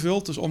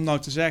opgevuld. Dus om nou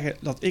te zeggen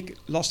dat ik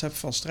last heb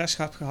van stress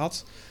heb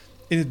gehad.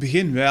 In het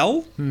begin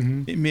wel.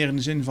 Meer in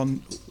de zin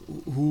van,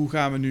 hoe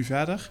gaan we nu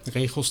verder?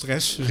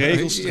 Regelstress.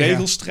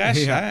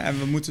 Regelstress. Ja. Hè? En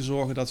we moeten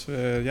zorgen dat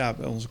we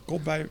onze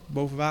kop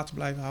boven water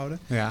blijven houden.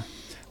 Ja.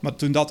 Maar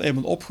toen dat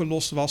eenmaal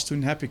opgelost was,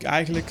 toen heb ik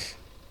eigenlijk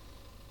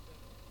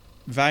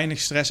weinig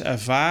stress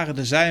ervaren.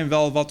 Er zijn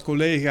wel wat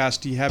collega's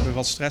die hebben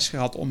wat stress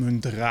gehad om hun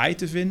draai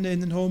te vinden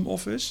in een home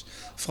office.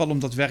 Vooral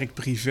omdat werk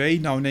privé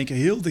nou in één keer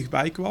heel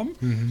dichtbij kwam.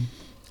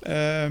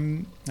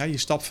 Je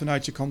stapt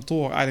vanuit je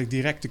kantoor eigenlijk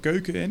direct de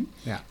keuken in.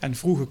 Ja. En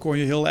vroeger kon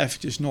je heel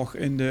eventjes nog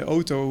in de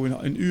auto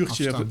een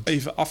uurtje afstand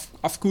even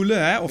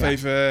afkoelen. Hè? Of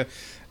even,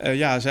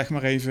 zeg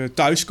maar even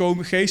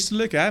thuiskomen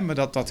geestelijk. Hè? Maar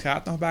dat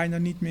gaat nog bijna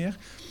niet meer.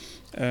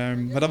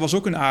 Maar dat was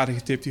ook een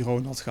aardige tip die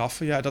Ronald gaf.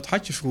 Ja, dat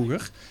had je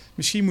vroeger.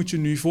 Misschien moet je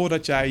nu,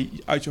 voordat jij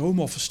uit je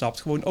home office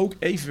stapt, gewoon ook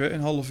even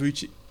een half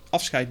uurtje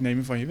afscheid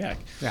nemen van je werk.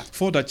 Ja.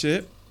 Voordat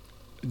je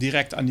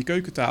direct aan die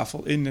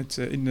keukentafel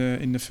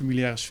in de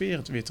familiaire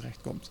sfeer weer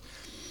terechtkomt.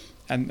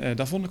 En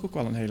dat vond ik ook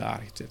wel een hele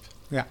aardige tip.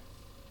 Ja,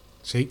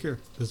 zeker.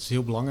 Dat is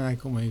heel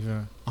belangrijk om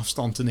even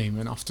afstand te nemen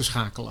en af te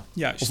schakelen.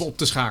 Juist. Of op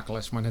te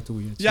schakelen, is maar net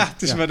hoe je het ziet.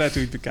 Het is maar net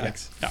hoe je het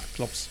bekijkt. Ja,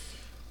 klopt.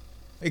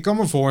 Ik kan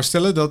me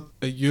voorstellen dat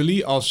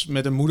jullie als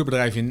met een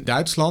moederbedrijf in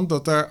Duitsland,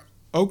 dat het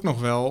ook nog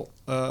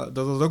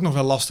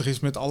wel lastig is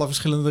met alle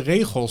verschillende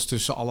regels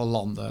tussen alle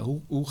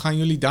landen. Hoe gaan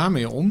jullie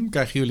daarmee om?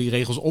 Krijgen jullie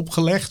regels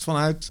opgelegd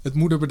vanuit het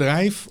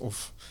moederbedrijf?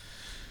 Of?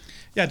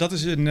 Ja, dat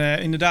is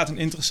inderdaad een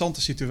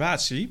interessante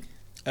situatie.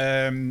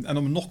 En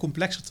om het nog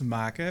complexer te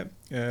maken,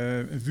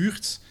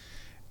 Würth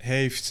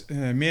heeft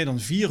meer dan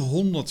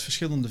 400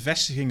 verschillende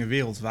vestigingen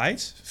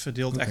wereldwijd,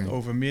 verdeeld echt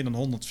over meer dan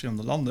 100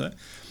 verschillende landen.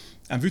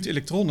 En Würth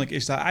Electronic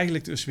is daar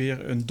eigenlijk dus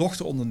weer een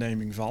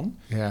dochteronderneming van.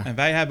 Ja. En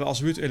wij hebben als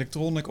Würth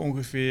Electronic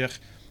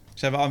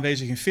zijn we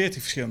aanwezig in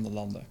 40 verschillende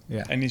landen.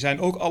 Ja. En die zijn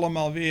ook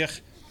allemaal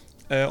weer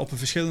op een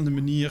verschillende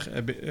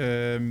manier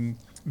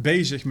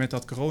bezig met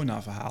dat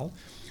corona-verhaal.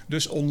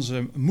 Dus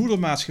onze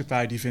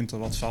moedermaatschappij die vindt er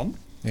wat van.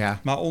 Ja.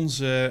 Maar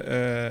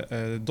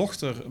onze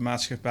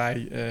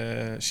dochtermaatschappij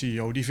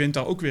CEO, die vindt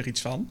daar ook weer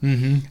iets van.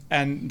 Mm-hmm.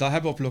 En daar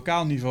hebben we op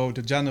lokaal niveau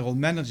de general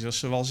managers,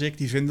 zoals ik,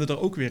 die vinden er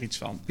ook weer iets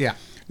van. Ja.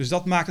 Dus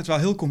dat maakt het wel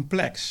heel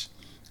complex.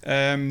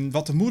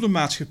 Wat de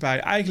moedermaatschappij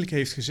eigenlijk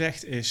heeft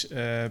gezegd is,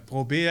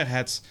 probeer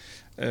het...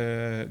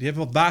 die hebben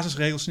wat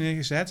basisregels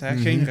neergezet. Hè?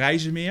 Mm-hmm. Geen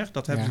reizen meer.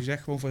 Dat hebben ze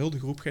gezegd. Gewoon voor heel de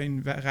groep.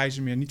 Geen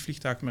reizen meer. Niet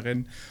vliegtuig meer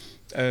in.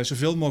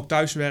 Zoveel mogelijk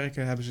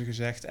thuiswerken, hebben ze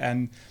gezegd.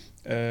 En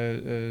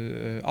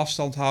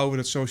afstand houden.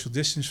 Het social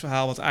distance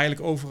verhaal. Wat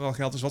eigenlijk overal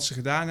geldt. Dus wat ze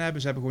gedaan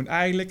hebben. Ze hebben gewoon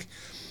eigenlijk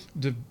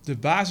de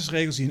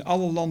basisregels die in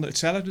alle landen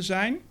hetzelfde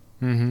zijn.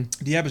 Mm-hmm.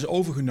 Die hebben ze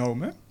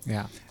overgenomen. Ja.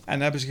 En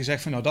dan hebben ze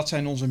gezegd van dat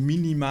zijn onze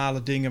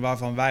minimale dingen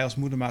waarvan wij als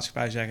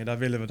moedermaatschappij zeggen, daar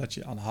willen we dat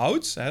je aan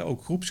houdt. Hè,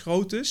 ook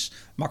groepsgroottes,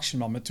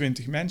 maximaal met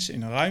 20 mensen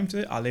in een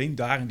ruimte. Alleen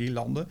daar in die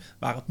landen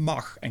waar het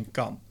mag en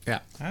kan.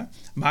 Ja. Hè?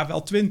 Maar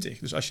wel 20.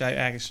 Dus als jij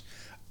ergens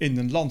in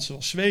een land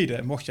zoals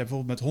Zweden, mocht jij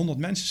bijvoorbeeld met 100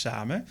 mensen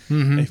samen,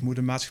 heeft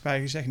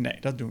moedermaatschappij gezegd, nee,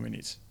 dat doen we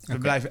niet. We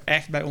blijven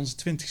echt bij onze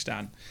 20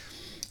 staan.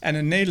 En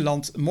in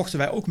Nederland mochten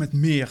wij ook met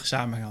meer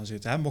samen gaan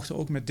zitten. Hè? Mochten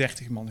ook met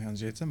 30 man gaan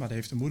zitten. Maar daar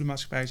heeft de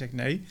moedermaatschappij gezegd,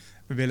 nee,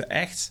 we willen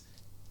echt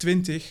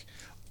 20,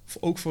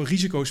 ook voor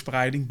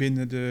risicospreiding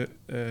binnen de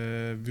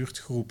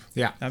Würth-groep.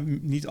 Ja.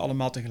 Niet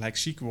allemaal tegelijk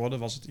ziek worden,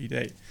 was het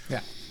idee.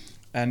 Ja.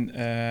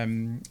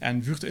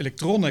 En Würth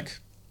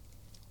Electronic,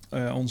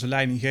 onze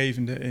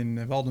leidinggevende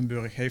in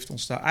Waldenburg, heeft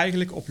ons daar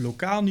eigenlijk op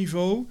lokaal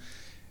niveau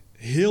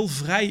heel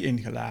vrij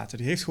ingelaten.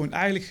 Die heeft gewoon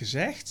eigenlijk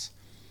gezegd,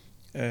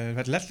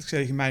 werd letterlijk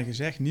tegen mij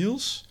gezegd,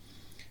 Niels,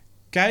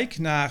 kijk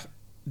naar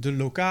de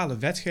lokale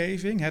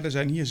wetgeving.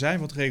 Hè, hier zijn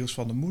wat regels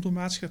van de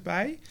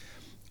moedermaatschappij.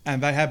 En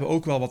wij hebben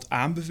ook wel wat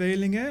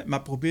aanbevelingen,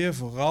 maar probeer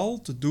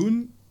vooral te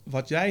doen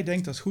wat jij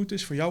denkt dat goed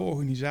is voor jouw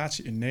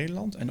organisatie in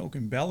Nederland en ook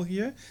in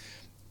België,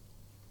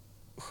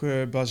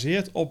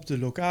 gebaseerd op de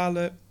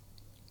lokale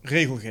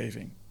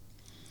regelgeving.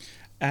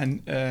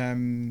 En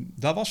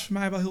dat was voor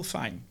mij wel heel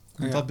fijn.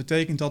 Want dat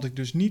betekent dat ik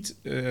dus niet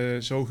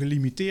zo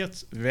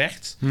gelimiteerd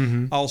werd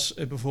als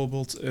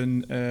bijvoorbeeld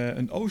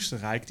een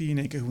Oostenrijk die in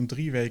één keer gewoon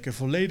 3 weken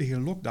volledig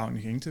in lockdown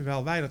ging,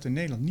 terwijl wij dat in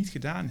Nederland niet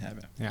gedaan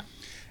hebben. Ja.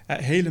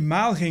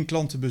 Helemaal geen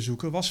klanten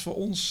bezoeken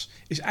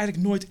is eigenlijk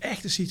nooit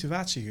echt een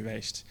situatie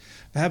geweest.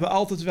 We hebben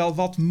altijd wel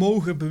wat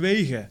mogen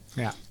bewegen.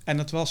 Ja. En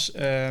dat was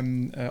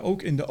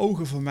ook in de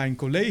ogen van mijn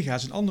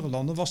collega's in andere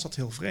landen was dat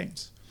heel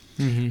vreemd.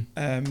 Mm-hmm.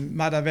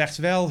 Maar daar werd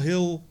wel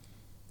heel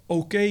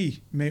oké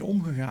mee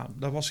omgegaan.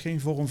 Dat was geen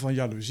vorm van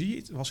jaloezie.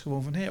 Het was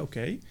gewoon van,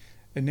 oké,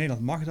 in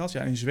Nederland mag dat.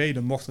 Ja, in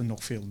Zweden mocht er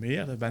nog veel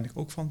meer. Daar ben ik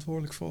ook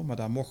verantwoordelijk voor. Maar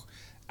daar mocht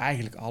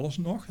eigenlijk alles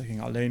nog. Er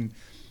ging alleen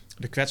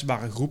de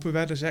kwetsbare groepen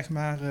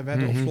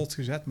werden op slot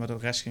gezet, maar de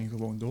rest ging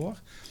gewoon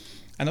door.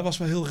 En dat was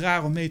wel heel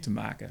raar om mee te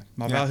maken.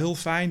 Maar wel heel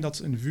fijn dat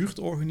een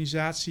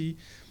Würth-organisatie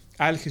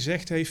eigenlijk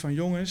gezegd heeft van,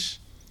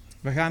 jongens,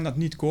 we gaan dat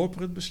niet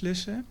corporate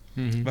beslissen.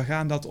 Mm-hmm. We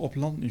gaan dat op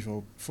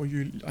landniveau voor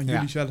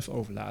jullie zelf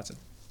overlaten.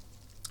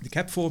 Ik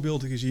heb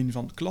voorbeelden gezien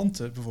van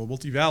klanten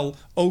bijvoorbeeld die wel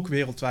ook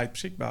wereldwijd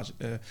beschikbaar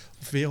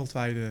of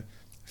wereldwijde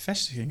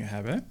vestigingen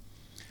hebben.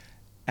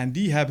 En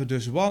die hebben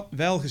dus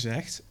wel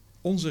gezegd,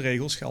 onze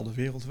regels gelden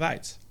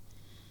wereldwijd.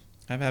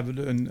 En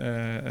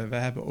we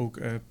hebben ook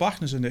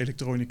partners in de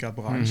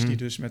elektronica-branche die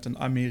dus met een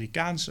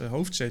Amerikaanse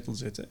hoofdzetel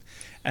zitten.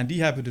 En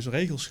die hebben dus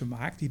regels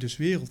gemaakt die dus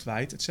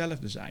wereldwijd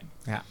hetzelfde zijn.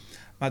 Ja.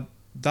 Maar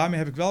daarmee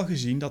heb ik wel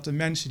gezien dat de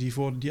mensen die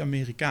voor die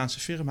Amerikaanse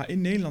firma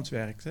in Nederland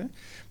werkten,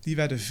 die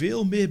werden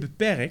veel meer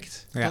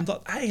beperkt dan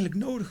dat eigenlijk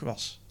nodig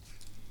was.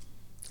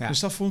 Ja. Dus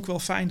dat vond ik wel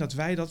fijn dat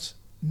wij dat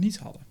niet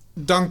hadden.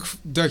 Dank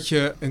dat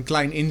je een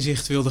klein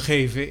inzicht wilde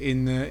geven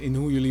in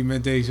hoe jullie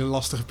met deze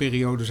lastige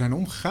periode zijn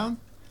omgegaan.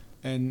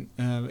 En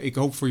ik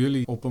hoop voor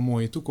jullie op een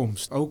mooie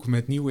toekomst. Ook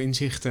met nieuwe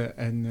inzichten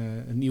en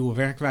nieuwe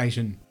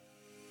werkwijzen.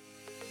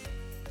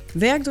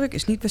 Werkdruk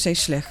is niet per se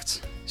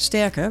slecht.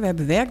 Sterker, we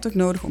hebben werkdruk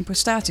nodig om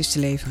prestaties te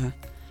leveren.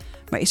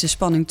 Maar is de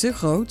spanning te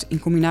groot in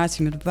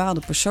combinatie met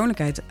bepaalde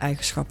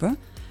persoonlijkheidseigenschappen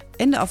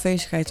en de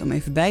afwezigheid om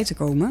even bij te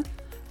komen,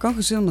 kan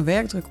gezonde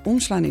werkdruk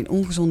omslaan in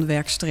ongezonde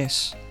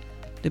werkstress.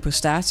 De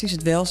prestaties,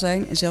 het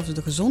welzijn en zelfs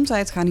de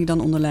gezondheid gaan hier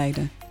dan onder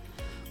lijden.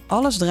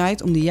 Alles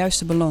draait om de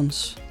juiste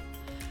balans.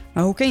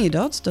 Maar hoe ken je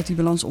dat die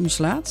balans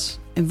omslaat?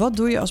 En wat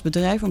doe je als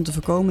bedrijf om te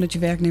voorkomen dat je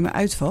werknemer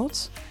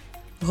uitvalt?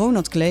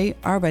 Ronald Klee,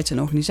 arbeids-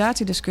 en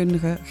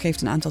organisatiedeskundige,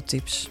 geeft een aantal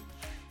tips.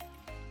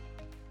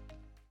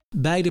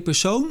 Bij de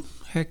persoon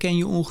herken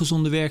je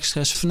ongezonde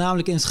werkstress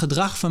voornamelijk in het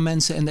gedrag van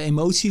mensen en de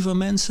emotie van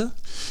mensen.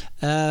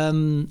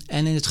 En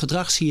in het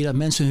gedrag zie je dat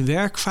mensen hun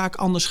werk vaak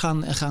anders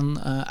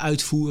gaan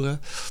uitvoeren.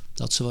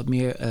 Dat ze wat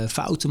meer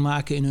fouten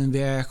maken in hun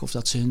werk, of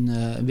dat ze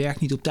hun werk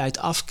niet op tijd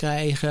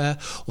afkrijgen,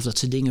 of dat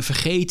ze dingen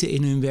vergeten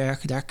in hun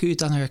werk. Daar kun je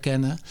het aan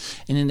herkennen.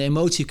 En in de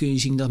emotie kun je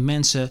zien dat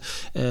mensen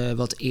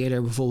wat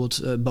eerder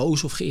bijvoorbeeld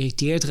boos of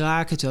geïrriteerd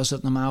raken, terwijl ze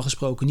dat normaal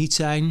gesproken niet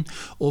zijn.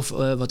 Of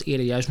wat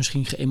eerder juist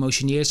misschien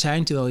geëmotioneerd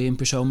zijn, terwijl je een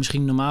persoon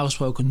misschien normaal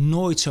gesproken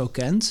nooit zo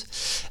kent.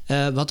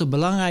 Wat het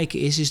belangrijke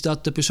is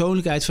dat de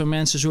persoonlijkheid van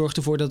mensen zorgt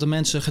ervoor dat de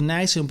mensen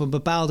geneigd zijn op een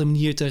bepaalde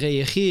manier te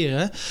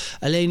reageren.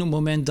 Alleen op het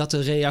moment dat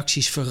de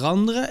reacties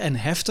veranderen en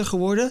heftiger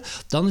worden,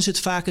 dan is het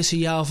vaak een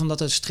signaal van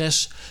dat er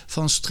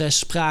van stress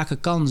sprake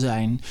kan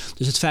zijn.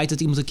 Dus het feit dat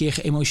iemand een keer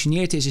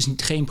geëmotioneerd is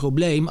geen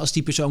probleem als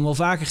die persoon wel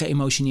vaker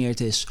geëmotioneerd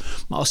is.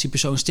 Maar als die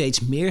persoon steeds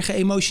meer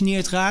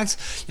geëmotioneerd raakt,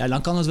 ja,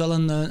 dan kan het wel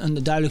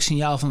een duidelijk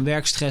signaal van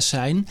werkstress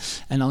zijn.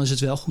 En dan is het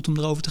wel goed om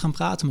erover te gaan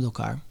praten met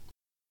elkaar.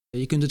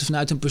 Je kunt het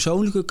vanuit een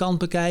persoonlijke kant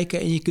bekijken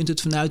en je kunt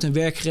het vanuit een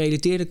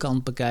werkgerelateerde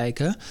kant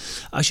bekijken.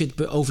 Als je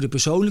het over de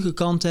persoonlijke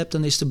kant hebt,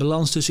 dan is de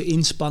balans tussen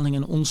inspanning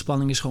en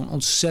ontspanning is gewoon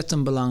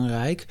ontzettend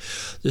belangrijk.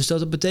 Dus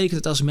dat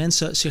betekent dat als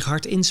mensen zich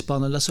hard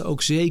inspannen, dat ze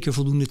ook zeker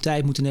voldoende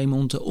tijd moeten nemen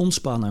om te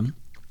ontspannen.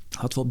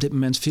 Wat we op dit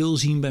moment veel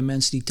zien bij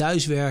mensen die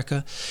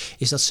thuiswerken,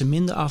 is dat ze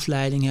minder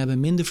afleiding hebben,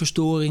 minder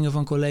verstoringen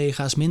van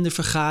collega's, minder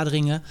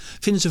vergaderingen.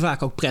 Vinden ze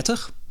vaak ook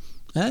prettig.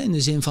 In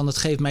de zin van, het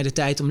geeft mij de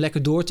tijd om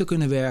lekker door te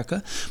kunnen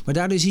werken. Maar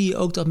daardoor zie je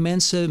ook dat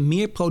mensen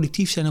meer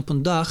productief zijn op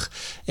een dag.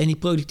 En die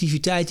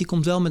productiviteit die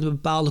komt wel met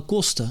bepaalde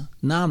kosten.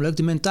 Namelijk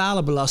de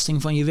mentale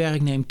belasting van je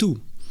werk neemt toe.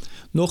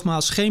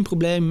 Nogmaals, geen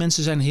probleem.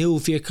 Mensen zijn heel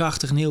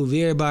veerkrachtig en heel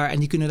weerbaar. En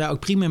die kunnen daar ook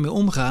prima mee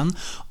omgaan.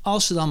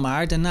 Als ze dan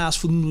maar daarnaast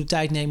voldoende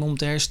tijd nemen om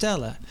te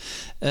herstellen.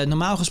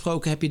 Normaal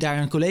gesproken heb je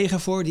daar een collega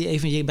voor die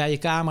even bij je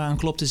kamer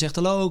aanklopt en zegt: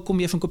 hallo, kom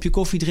je even een kopje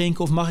koffie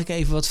drinken of mag ik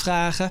even wat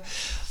vragen?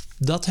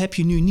 Dat heb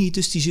je nu niet,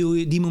 dus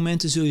die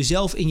momenten zul je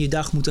zelf in je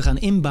dag moeten gaan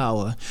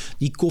inbouwen.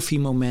 Die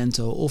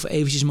koffiemomenten of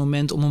eventjes een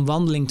moment om een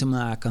wandeling te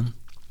maken.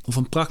 Of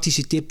een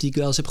praktische tip die ik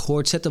wel eens heb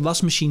gehoord: zet de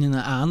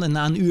wasmachine aan en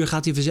na een uur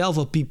gaat hij vanzelf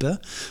al piepen.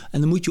 En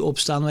dan moet je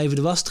opstaan om even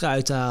de was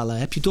eruit te halen.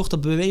 Heb je toch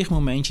dat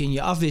beweegmomentje in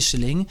je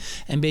afwisseling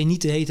en ben je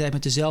niet de hele tijd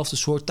met dezelfde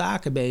soort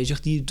taken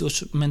bezig die je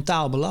dus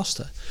mentaal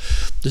belasten.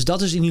 Dus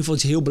dat is in ieder geval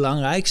iets heel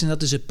belangrijks en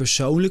dat is het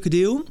persoonlijke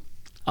deel.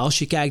 Als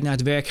je kijkt naar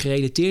het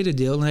werkgerelateerde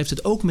deel, dan heeft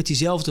het ook met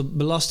diezelfde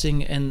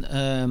belasting en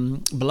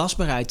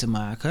belastbaarheid te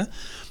maken.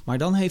 Maar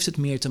dan heeft het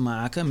meer te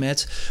maken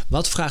met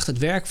wat vraagt het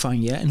werk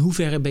van je en hoe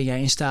ver ben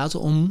jij in staat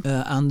om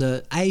aan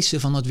de eisen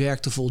van het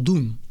werk te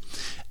voldoen.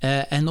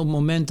 En op het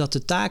moment dat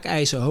de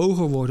taakeisen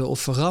hoger worden of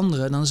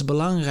veranderen, dan is het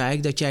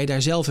belangrijk dat jij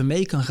daar zelf in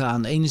mee kan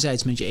gaan.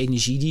 Enerzijds met je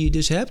energie die je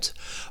dus hebt,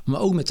 maar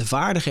ook met de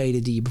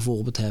vaardigheden die je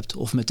bijvoorbeeld hebt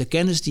of met de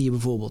kennis die je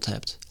bijvoorbeeld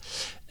hebt.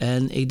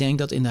 En ik denk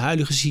dat in de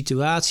huidige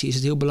situatie is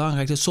het heel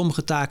belangrijk dat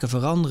sommige taken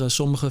veranderen.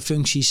 Sommige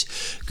functies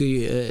kun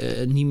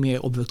je niet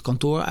meer op het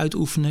kantoor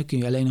uitoefenen, kun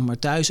je alleen nog maar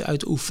thuis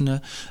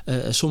uitoefenen.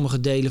 Sommige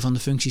delen van de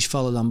functies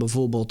vallen dan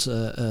bijvoorbeeld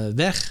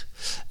weg.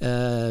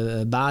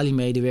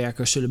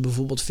 Balie-medewerkers zullen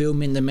bijvoorbeeld veel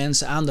minder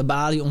mensen aan de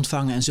balie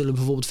ontvangen en zullen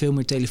bijvoorbeeld veel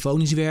meer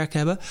telefonisch werk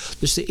hebben.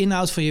 Dus de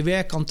inhoud van je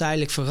werk kan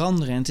tijdelijk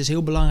veranderen. En het is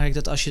heel belangrijk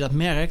dat als je dat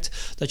merkt,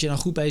 dat je dan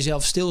goed bij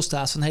jezelf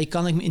stilstaat van: hey,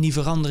 kan ik in die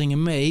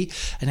veranderingen mee?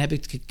 En heb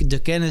ik de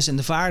kennis en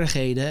de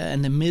vaardigheden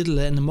en de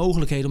middelen en de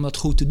mogelijkheden om dat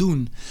goed te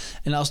doen?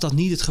 En als dat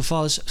niet het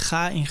geval is,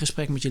 ga in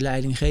gesprek met je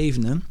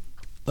leidinggevende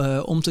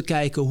om te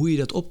kijken hoe je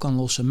dat op kan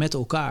lossen met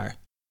elkaar.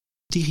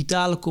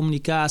 Digitale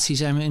communicatie,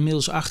 zijn we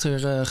inmiddels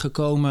achter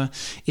gekomen,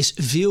 is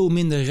veel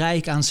minder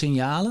rijk aan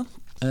signalen.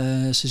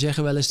 Ze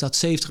zeggen wel eens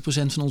dat 70%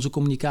 van onze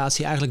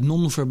communicatie eigenlijk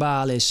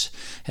non-verbaal is.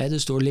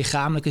 Dus door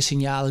lichamelijke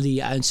signalen die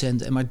je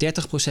uitzendt. En maar 30%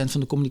 van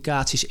de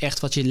communicatie is echt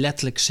wat je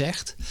letterlijk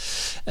zegt.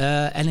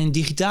 En in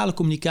digitale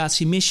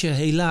communicatie mis je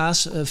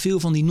helaas veel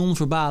van die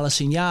non-verbale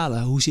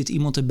signalen. Hoe zit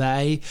iemand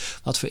erbij?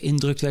 Wat voor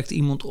indruk wekt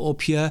iemand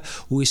op je?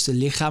 Hoe is de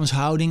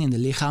lichaamshouding en de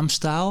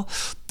lichaamstaal?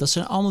 Dat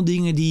zijn allemaal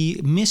dingen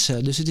die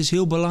missen. Dus het is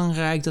heel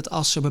belangrijk dat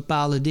als er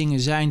bepaalde dingen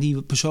zijn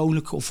die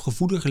persoonlijk of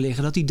gevoeliger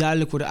liggen, dat die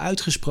duidelijk worden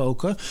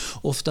uitgesproken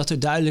of dat er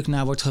duidelijk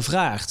naar wordt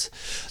gevraagd.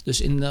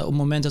 Dus op het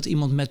moment dat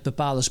iemand met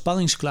bepaalde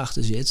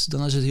spanningsklachten zit,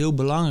 dan is het heel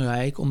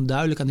belangrijk om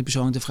duidelijk aan die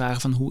persoon te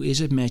vragen van: hoe is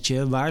het met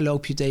je? Waar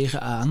loop je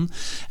tegenaan?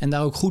 En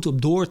daar ook goed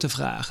op door te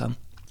vragen.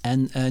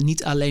 En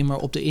niet alleen maar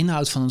op de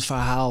inhoud van het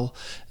verhaal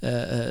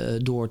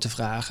door te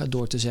vragen.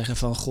 Door te zeggen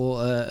van: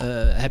 goh,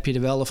 heb je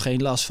er wel of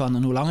geen last van?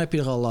 En hoe lang heb je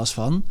er al last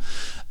van?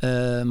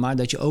 Maar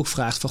dat je ook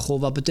vraagt van: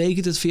 goh, wat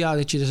betekent het voor jou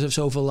dat je er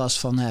zoveel last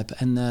van hebt?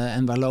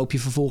 En waar loop je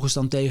vervolgens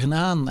dan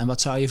tegenaan? En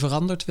wat zou je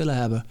veranderd willen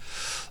hebben?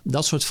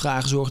 Dat soort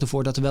vragen zorgen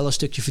ervoor dat er wel een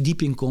stukje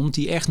verdieping komt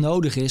die echt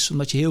nodig is,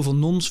 omdat je heel veel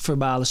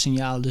non-verbale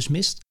signalen dus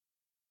mist.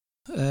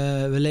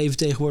 We leven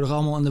tegenwoordig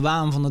allemaal in de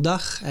waan van de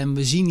dag en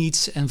we zien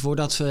iets en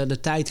voordat we de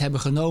tijd hebben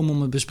genomen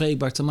om het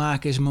bespreekbaar te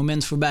maken is een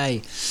moment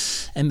voorbij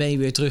en ben je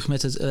weer terug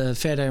met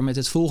verder met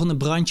het volgende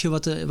brandje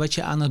wat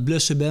je aan het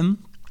blussen bent.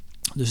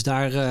 Dus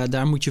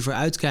daar moet je voor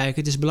uitkijken.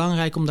 Het is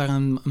belangrijk om daar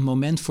een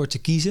moment voor te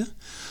kiezen.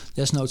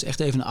 Desnoods echt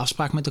even een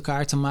afspraak met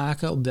elkaar te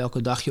maken. Op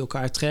welke dag je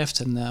elkaar treft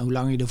en hoe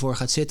lang je ervoor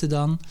gaat zitten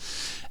dan.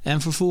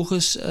 En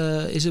vervolgens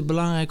is het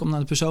belangrijk om naar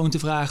de persoon te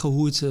vragen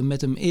hoe het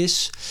met hem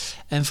is.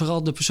 En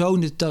vooral de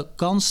persoon de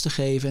kans te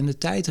geven en de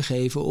tijd te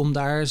geven om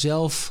daar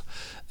zelf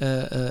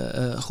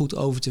goed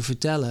over te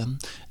vertellen.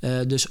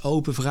 Dus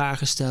open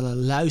vragen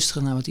stellen,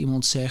 luisteren naar wat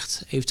iemand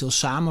zegt, eventueel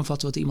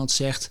samenvatten wat iemand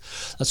zegt.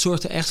 Dat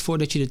zorgt er echt voor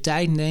dat je de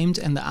tijd neemt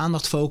en de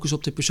aandacht focust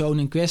op de persoon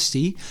in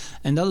kwestie.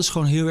 En dat is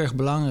gewoon heel erg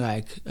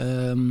belangrijk.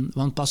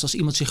 Want pas als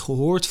iemand zich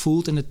gehoord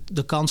voelt en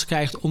de kans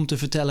krijgt om te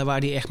vertellen waar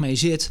hij echt mee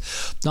zit,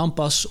 dan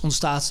pas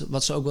ontstaat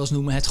wat ze ook wel eens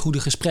noemen het goede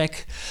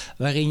gesprek,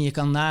 waarin je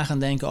kan nagaan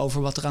denken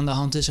over wat er aan de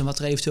hand is en wat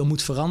er eventueel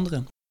moet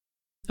veranderen.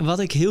 Wat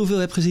ik heel veel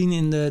heb gezien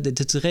in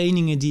de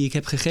trainingen die ik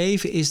heb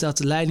gegeven, is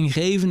dat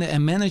leidinggevenden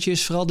en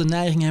managers vooral de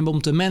neiging hebben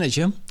om te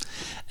managen.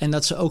 En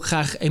dat ze ook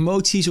graag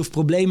emoties of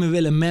problemen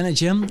willen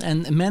managen.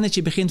 En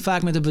managen begint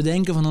vaak met het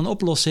bedenken van een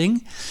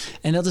oplossing.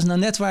 En dat is nou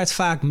net waar het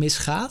vaak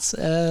misgaat,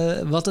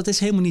 want dat is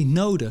helemaal niet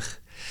nodig.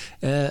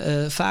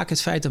 Vaak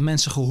het feit dat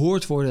mensen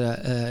gehoord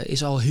worden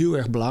is al heel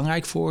erg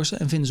belangrijk voor ze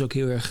en vinden ze ook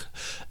heel erg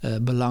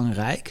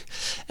belangrijk.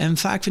 En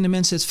vaak vinden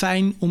mensen het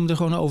fijn om er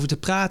gewoon over te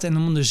praten en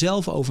om er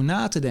zelf over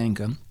na te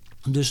denken.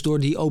 Dus door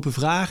die open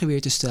vragen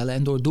weer te stellen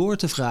en door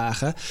te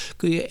vragen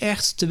kun je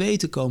echt te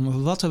weten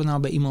komen wat er nou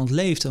bij iemand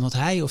leeft en wat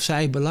hij of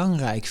zij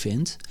belangrijk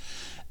vindt.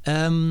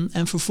 En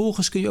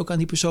vervolgens kun je ook aan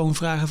die persoon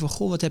vragen van,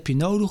 goh, wat heb je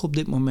nodig op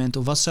dit moment?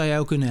 Of wat zou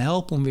jou kunnen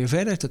helpen om weer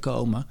verder te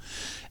komen?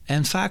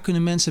 En vaak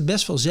kunnen mensen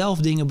best wel zelf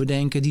dingen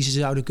bedenken die ze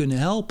zouden kunnen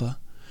helpen.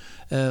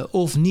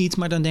 Of niet,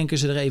 maar dan denken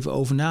ze er even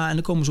over na en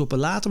dan komen ze op een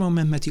later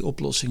moment met die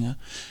oplossingen.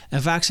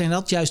 En vaak zijn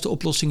dat juist de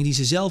oplossingen die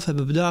ze zelf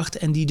hebben bedacht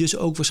en die dus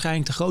ook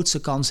waarschijnlijk de grootste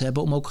kans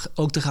hebben om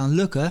ook te gaan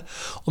lukken,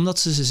 omdat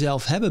ze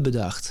zelf hebben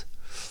bedacht.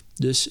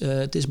 Dus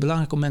het is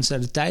belangrijk om mensen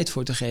daar de tijd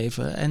voor te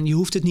geven en je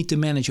hoeft het niet te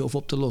managen of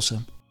op te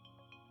lossen.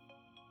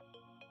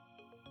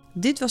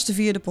 Dit was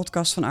de 4e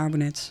podcast van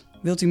Arbonet.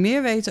 Wilt u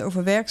meer weten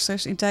over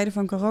werkstress in tijden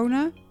van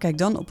corona? Kijk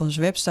dan op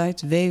onze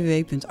website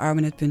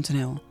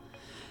www.arbonet.nl.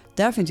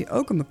 Daar vindt u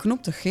ook een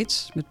beknopte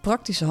gids met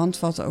praktische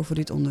handvatten over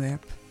dit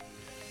onderwerp.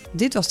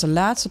 Dit was de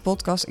laatste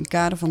podcast in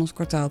kader van ons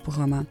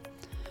kwartaalprogramma.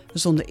 We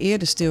stonden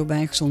eerder stil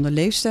bij een gezonde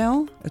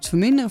leefstijl, het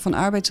verminderen van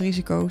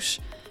arbeidsrisico's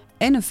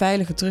en een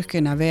veilige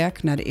terugkeer naar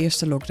werk na de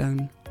eerste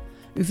lockdown.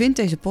 U vindt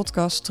deze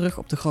podcast terug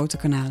op de grote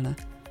kanalen.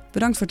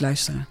 Bedankt voor het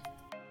luisteren.